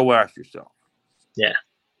 Go ask yourself. Yeah.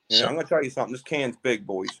 So, I'm going to tell you something. This can's big,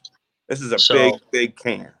 boys. This is a big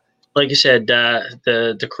can. Like I said,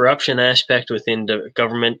 the corruption aspect within the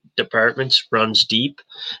government departments runs deep,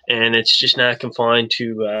 and it's just not confined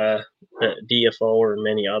to DFO or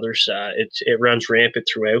many others. It runs rampant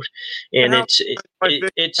throughout, and it's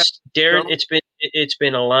Darren. It's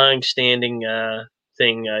been a long-standing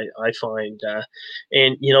thing, I find,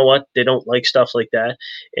 and you know what? They don't like stuff like that,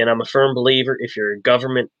 and I'm a firm believer, if you're a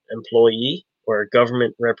government employee or a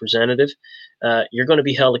government representative, you're going to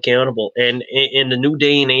be held accountable. And in the new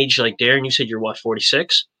day and age, like Darren, you said you're what,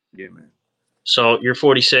 46? Yeah, man. So you're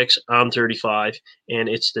 46, I'm 35, and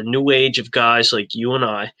it's the new age of guys like you and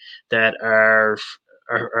I that are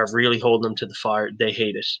really holding them to the fire. They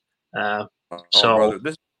hate it. Brother,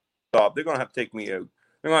 this stop. They're going to have to take me out.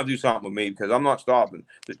 They're going to have to do something with me, because I'm not stopping.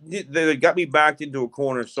 They got me backed into a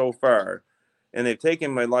corner so far, and they've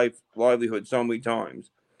taken my livelihood so many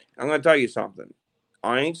times. I'm going to tell you something.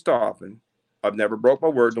 I ain't stopping. I've never broke my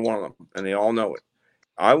word to one of them, and they all know it.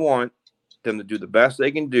 I want them to do the best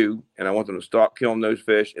they can do, and I want them to stop killing those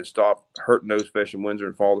fish and stop hurting those fish in Windsor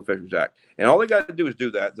and follow the Fisheries Act. And all they got to do is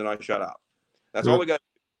do that, then I shut up. That's all they got to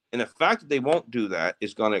do. And the fact that they won't do that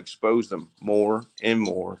is going to expose them more and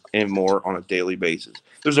more and more on a daily basis.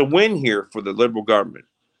 There's a win here for the Liberal government.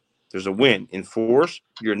 There's a win. Enforce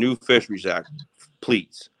your new Fisheries Act,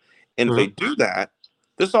 please. And if they do that,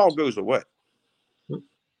 this all goes away.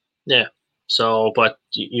 Yeah. So, but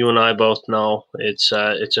you and I both know it's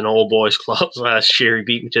an old boys club. Last year he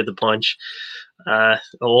beat me to the punch.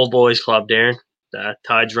 Old boys club, Darren.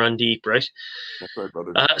 Tides run deep, right? That's right,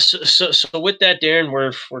 brother. So with that, Darren,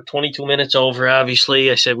 we're 22 minutes over.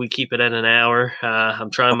 Obviously, I said we keep it at an hour.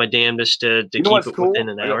 I'm trying my damnedest to keep it within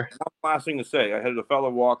an hour. One last thing to say. I had a fellow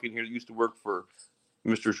walk in here that used to work for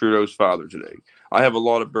Mr. Trudeau's father today. I have a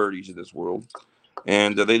lot of birdies in this world,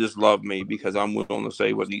 and they just love me because I'm willing to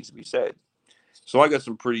say what needs to be said. So I got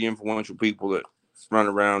some pretty influential people that run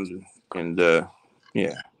around, and I'll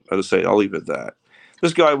just say, I'll leave it at that.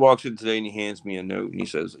 This guy walks in today and he hands me a note and he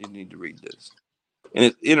says, "You need to read this." And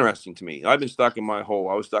it's interesting to me. I've been stuck in my hole.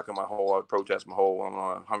 I was stuck in my hole. I would protest my hole. I'm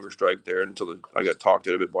on a hunger strike there until I got talked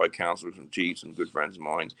to a bit by counselors and chiefs and good friends of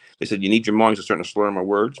mine. They said, "You need your minds to starting to slur my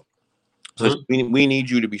words." So we need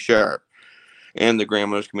you to be sharp. And the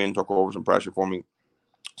grandmothers come in and took over some pressure for me.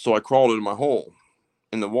 So I crawled into my hole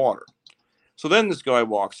in the water. So then this guy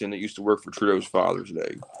walks in that used to work for Trudeau's father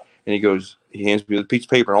today. And he hands me a piece of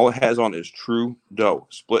paper, and all it has on it is Trudeau,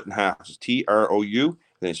 split in half. It's TROU,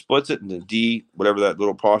 then he splits it, and then D, whatever that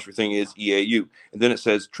little apostrophe thing is, EAU. And then it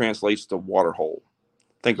says, translates to water hole.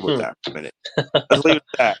 Think about that for a minute. Let's leave it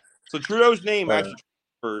at that. So Trudeau's name actually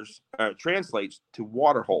translates to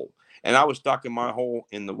water hole. And I was stuck in my hole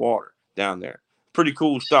in the water down there. Pretty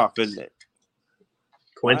cool stuff, isn't it?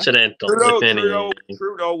 Coincidental.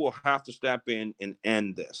 Trudeau will have to step in and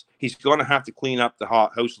end this. He's going to have to clean up the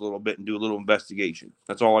hot house a little bit and do a little investigation.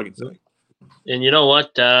 That's all I can say. And you know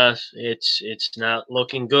what? It's not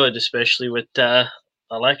looking good, especially with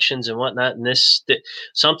elections and whatnot. And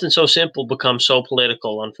something so simple becomes so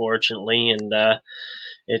political, unfortunately. And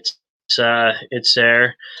it's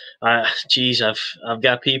there. Geez, I've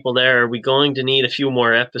got people there. Are we going to need a few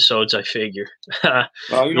more episodes? I figure.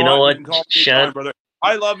 Well, you know what, Sean, brother.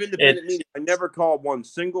 I love independent media. I never called one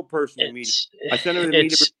single person to meeting. I sent out a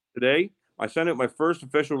meeting today. I sent out my first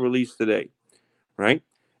official release today, right?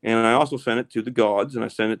 And I also sent it to the gods, and I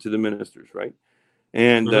sent it to the ministers, right?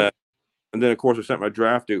 And and then, of course, I sent my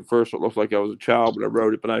draft out first. So it looked like I was a child, but I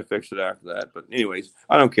wrote it, but I fixed it after that. But anyways,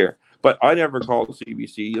 I don't care. But I never called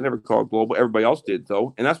CBC. I never called Global. Everybody else did,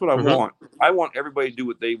 though. And that's what I want. I want everybody to do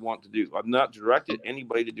what they want to do. I've not directed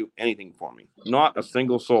anybody to do anything for me. Not a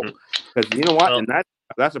single soul. Because you know what? Well, and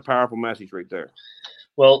that's a powerful message right there.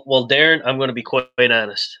 Well, Darren, I'm going to be quite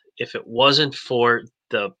honest. If it wasn't for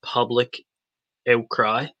the public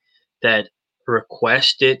outcry that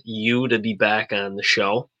requested you to be back on the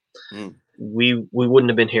show, we wouldn't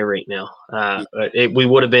have been here right now. We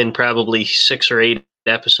would have been probably 6 or 8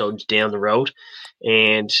 episodes down the road.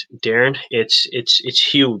 And Darren,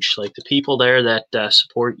 it's huge. Like the people there that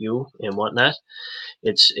support you and whatnot,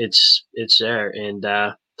 it's there, and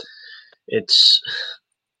it's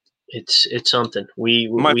something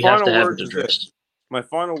we have to have it addressed. My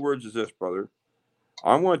final words is this, brother.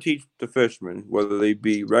 I'm going to teach the fishermen, whether they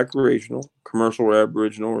be recreational, commercial, or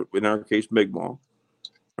Aboriginal, or in our case, Mi'kmaq,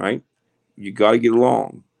 right? You got to get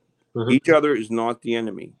along. Each other is not the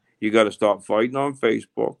enemy. You got to stop fighting on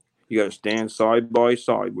Facebook. You got to stand side by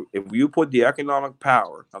side. If you put the economic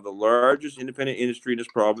power of the largest independent industry in this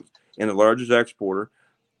province and the largest exporter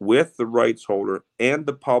with the rights holder and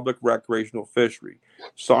the public recreational fishery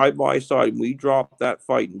side by side, we drop that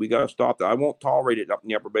fight, and we got to stop that. I won't tolerate it up in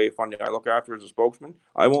the Upper Bay Funding. I look after as a spokesman.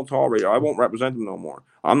 I won't tolerate it. I won't represent them no more.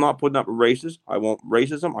 I'm not putting up with races. I won't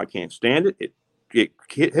racism. I can't stand it. It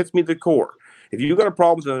hits me to the core. If you got a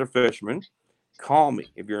problem with another fisherman, call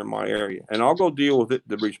me if you're in my area, and I'll go deal with it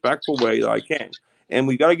the respectful way that I can. And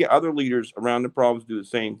we got to get other leaders around the province to do the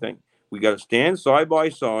same thing. We got to stand side by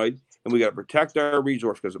side, and we got to protect our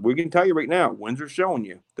resource, because we can tell you right now, Windsor's showing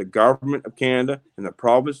you the government of Canada and the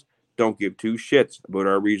province don't give two shits about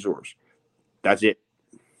our resource. That's it.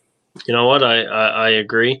 You know what? I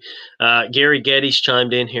agree. Gary Getty's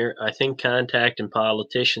chimed in here. I think contacting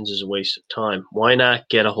politicians is a waste of time. Why not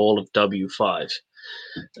get a hold of W5?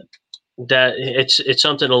 That it's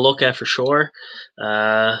something to look at for sure.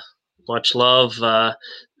 Much love.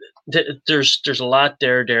 There's a lot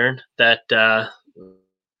there, Darren, that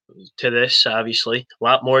to this, obviously, a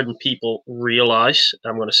lot more than people realize.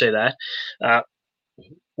 I'm going to say that.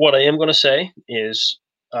 What I am going to say is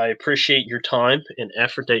I appreciate your time and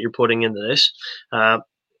effort that you're putting into this. A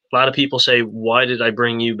lot of people say, why did I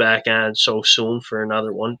bring you back on so soon for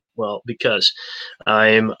another one? Well, because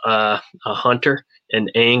I'm a hunter, an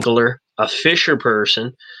angler, a fisher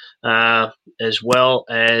person, as well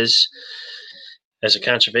as a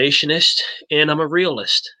conservationist, and I'm a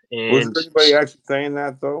realist. And was anybody actually saying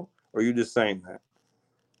that, though? Or are you just saying that?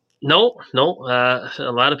 No. A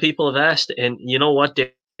lot of people have asked, and you know what,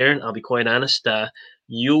 Darren? I'll be quite honest.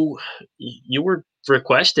 You were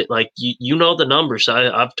requested. Like you know the numbers.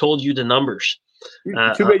 I've told you the numbers. Too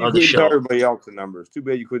bad you couldn't tell everybody else the numbers. Too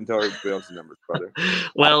bad you couldn't tell everybody else the numbers, brother.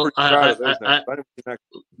 Well,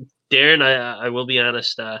 Darren, I will be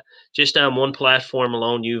honest. Just on one platform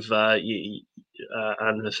alone, you've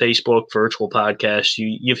on the Facebook virtual podcast,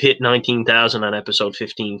 you've hit 19,000 on episode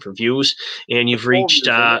 15 for views, and you've reached.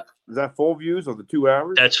 Is that full views of the 2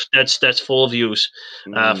 hours? That's full views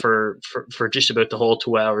for just about the whole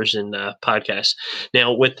 2 hours in podcast.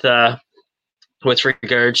 Now with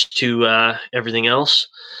regards to everything else,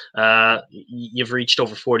 you've reached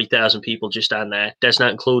over 40,000 people just on that. That's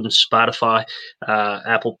not including Spotify,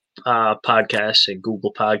 Apple Podcasts, and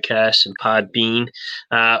Google Podcasts, and Podbean,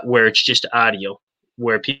 where it's just audio,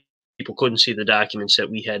 where people couldn't see the documents that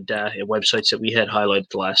we had and websites that we had highlighted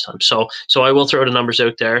the last time. So I will throw the numbers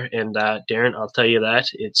out there, and Darren, I'll tell you that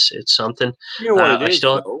it's something. You know what it is,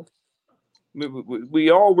 though? We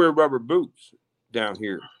all wear rubber boots down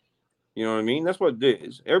here. You know what I mean? That's what it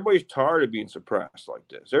is. Everybody's tired of being suppressed like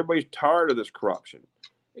this. Everybody's tired of this corruption.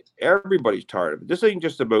 Everybody's tired of it. This ain't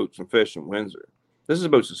just about some fish in Windsor. This is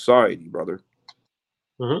about society, brother.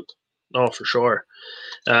 Mm-hmm. Oh, for sure.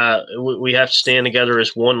 We have to stand together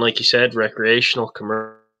as one, like you said, recreational,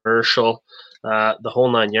 commercial, the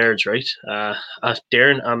whole 9 yards, right?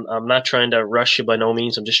 Darren, I'm not trying to rush you by no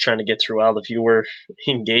means. I'm just trying to get through all the viewer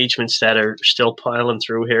engagements that are still piling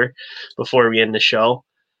through here before we end the show.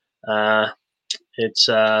 It's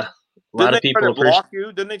a lot of people block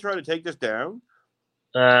you. Didn't they try to take this down?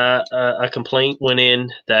 A complaint went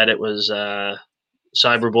in that it was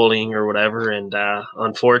cyberbullying or whatever, and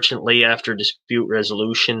unfortunately, after dispute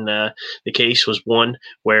resolution, the case was won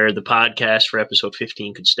where the podcast for episode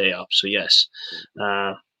 15 could stay up. So yes,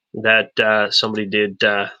 that somebody did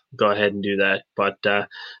go ahead and do that, but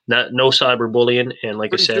no cyberbullying. And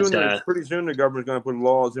like pretty I said, pretty soon the government's going to put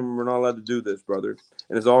laws in. We're not allowed to do this, brother,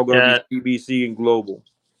 and it's all going to be BBC and global.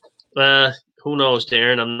 Who knows,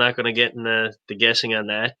 Darren? I'm not going to get in the guessing on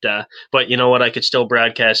that. But you know what? I could still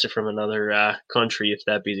broadcast it from another country if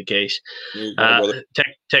that be the case.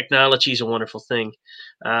 Technology is a wonderful thing.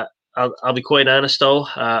 I'll be quite honest, though.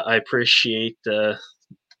 I appreciate the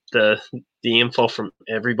the info from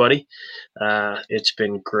everybody. It's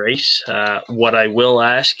been great. What I will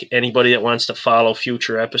ask anybody that wants to follow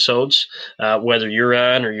future episodes, whether you're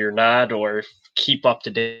on or you're not, or keep up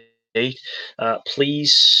to date,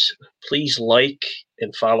 please like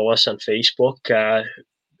and follow us on Facebook.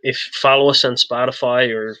 If follow us on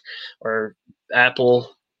Spotify or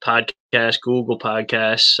Apple Podcast, Google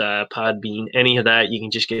Podcasts, Podbean, any of that, you can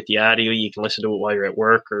just get the audio. You can listen to it while you're at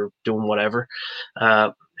work or doing whatever.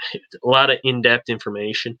 A lot of in-depth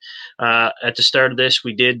information. At the start of this,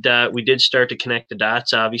 we did start to connect the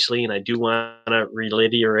dots, obviously, and I do want to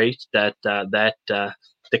reiterate that the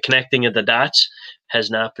connecting of the dots has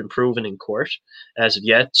not been proven in court as of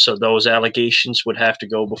yet. So those allegations would have to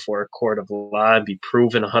go before a court of law and be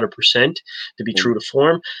proven 100% to be true to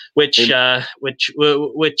form, which that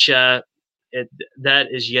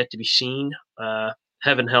is yet to be seen.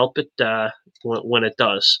 Heaven help it when it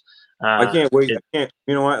does. I can't wait. I can't.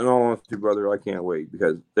 You know what? In all honesty, brother, I can't wait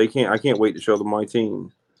because they can't. I can't wait to show them my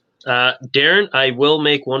team. Darren, I will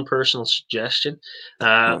make one personal suggestion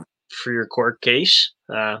for your court case.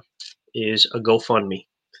 Is a GoFundMe.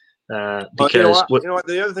 Because you know what?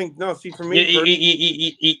 The other thing, no, see, for me,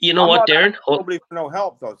 you know what, Darren? Nobody for no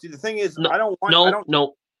help, though. See, the thing is, no, I don't want.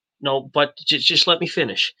 No. But just let me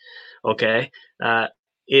finish, okay?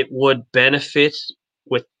 It would benefit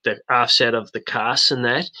with the offset of the costs and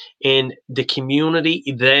that, and the community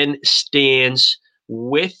then stands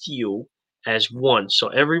with you as one. So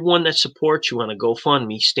everyone that supports you on a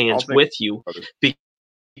GoFundMe stands with you.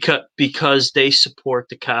 Because they support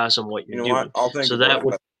the cause and what you're doing. I'll think so that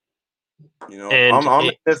would, I'm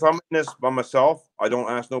in this by myself. I don't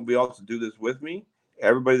ask nobody else to do this with me.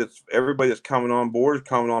 Everybody that's coming on board is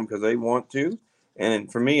coming on because they want to. And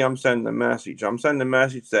for me, I'm sending a message. I'm sending a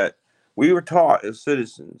message that we were taught as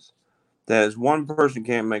citizens that as one person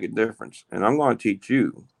can't make a difference, and I'm going to teach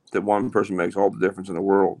you that one person makes all the difference in the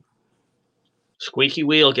world. Squeaky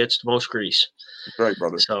wheel gets the most grease. That's right,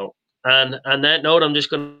 brother. So. And on that note, I'm just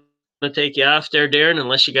going to take you off there, Darren,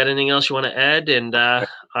 unless you got anything else you want to add. And I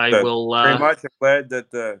will. Very much. I'm glad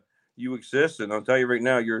that you exist. And I'll tell you right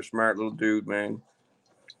now, you're a smart little dude, man.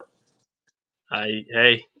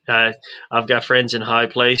 I've got friends in high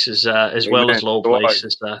places as well as low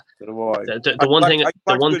places. The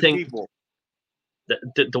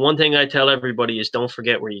one thing I tell everybody is don't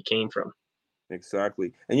forget where you came from.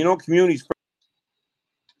 Exactly. And communities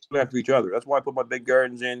after each other. That's why I put my big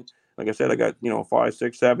gardens in. Like I said, I got 5,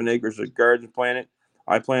 6, 7 acres of gardens planted.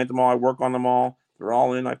 I plant them all. I work on them all. They're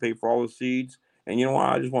all in. I pay for all the seeds. And you know what?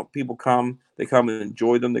 I just want people come. They come and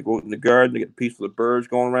enjoy them. They go out in the garden. They get a piece of the birds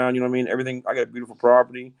going around. You know what I mean? Everything. I got a beautiful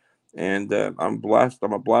property, and I'm blessed.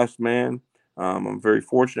 I'm a blessed man. I'm a very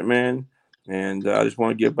fortunate man, and I just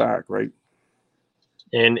want to give back, right?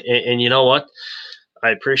 And you know what? I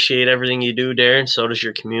appreciate everything you do, Darren. So does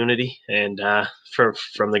your community. And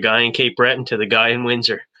from the guy in Cape Breton to the guy in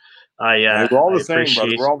Windsor. We're all the same,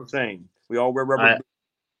 brother. We're all the same. We all wear rubber boots.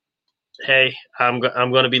 Hey, I'm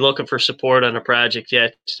going to be looking for support on a project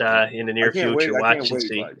yet in the near future. Watch and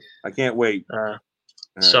see. I can't wait.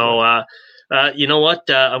 So you know what?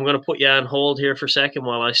 I'm going to put you on hold here for a second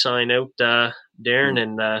while I sign out, Darren,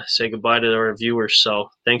 and say goodbye to our viewers. So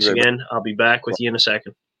thanks again. I'll be back with you in a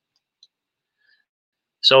second.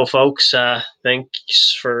 So, folks,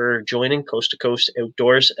 thanks for joining Coast to Coast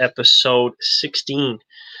Outdoors, episode 16.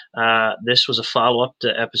 This was a follow-up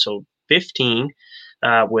to episode 15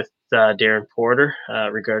 with Darren Porter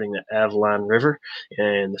regarding the Avalon River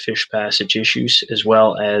and the fish passage issues, as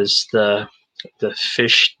well as the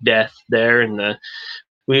fish death there. And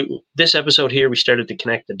this episode here, we started to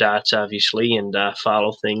connect the dots, obviously, and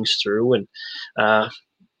follow things through. And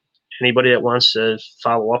anybody that wants to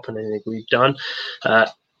follow up on anything we've done,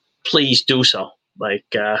 please do so. Like,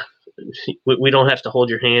 we don't have to hold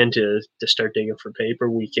your hand to start digging for paper.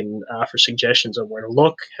 We can offer suggestions on where to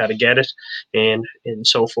look, how to get it, and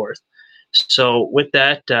so forth. So with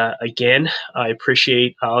that, again, I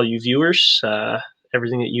appreciate all you viewers,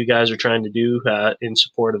 everything that you guys are trying to do in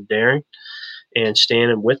support of Darren and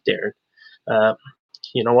standing with Darren.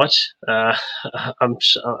 You know what? I'm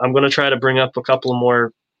going to try to bring up a couple of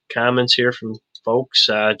more comments here from folks,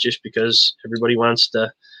 just because everybody wants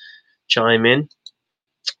to chime in.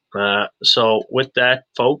 So with that,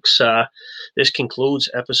 folks, this concludes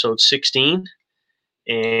episode 16,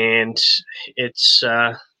 and it's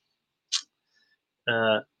so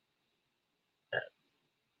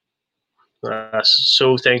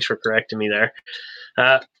thanks for correcting me there.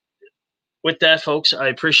 With that, folks, I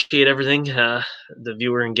appreciate everything, the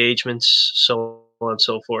viewer engagements so on and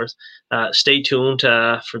so forth. Stay tuned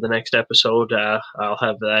for the next episode. I'll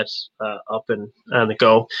have that up and on the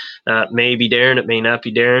go. Maybe Darren, it may not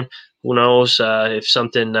be Darren. Who knows? If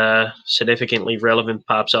something significantly relevant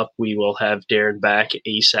pops up, we will have Darren back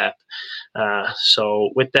ASAP. So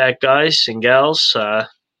with that, guys and gals,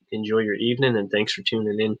 enjoy your evening, and thanks for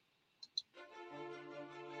tuning in.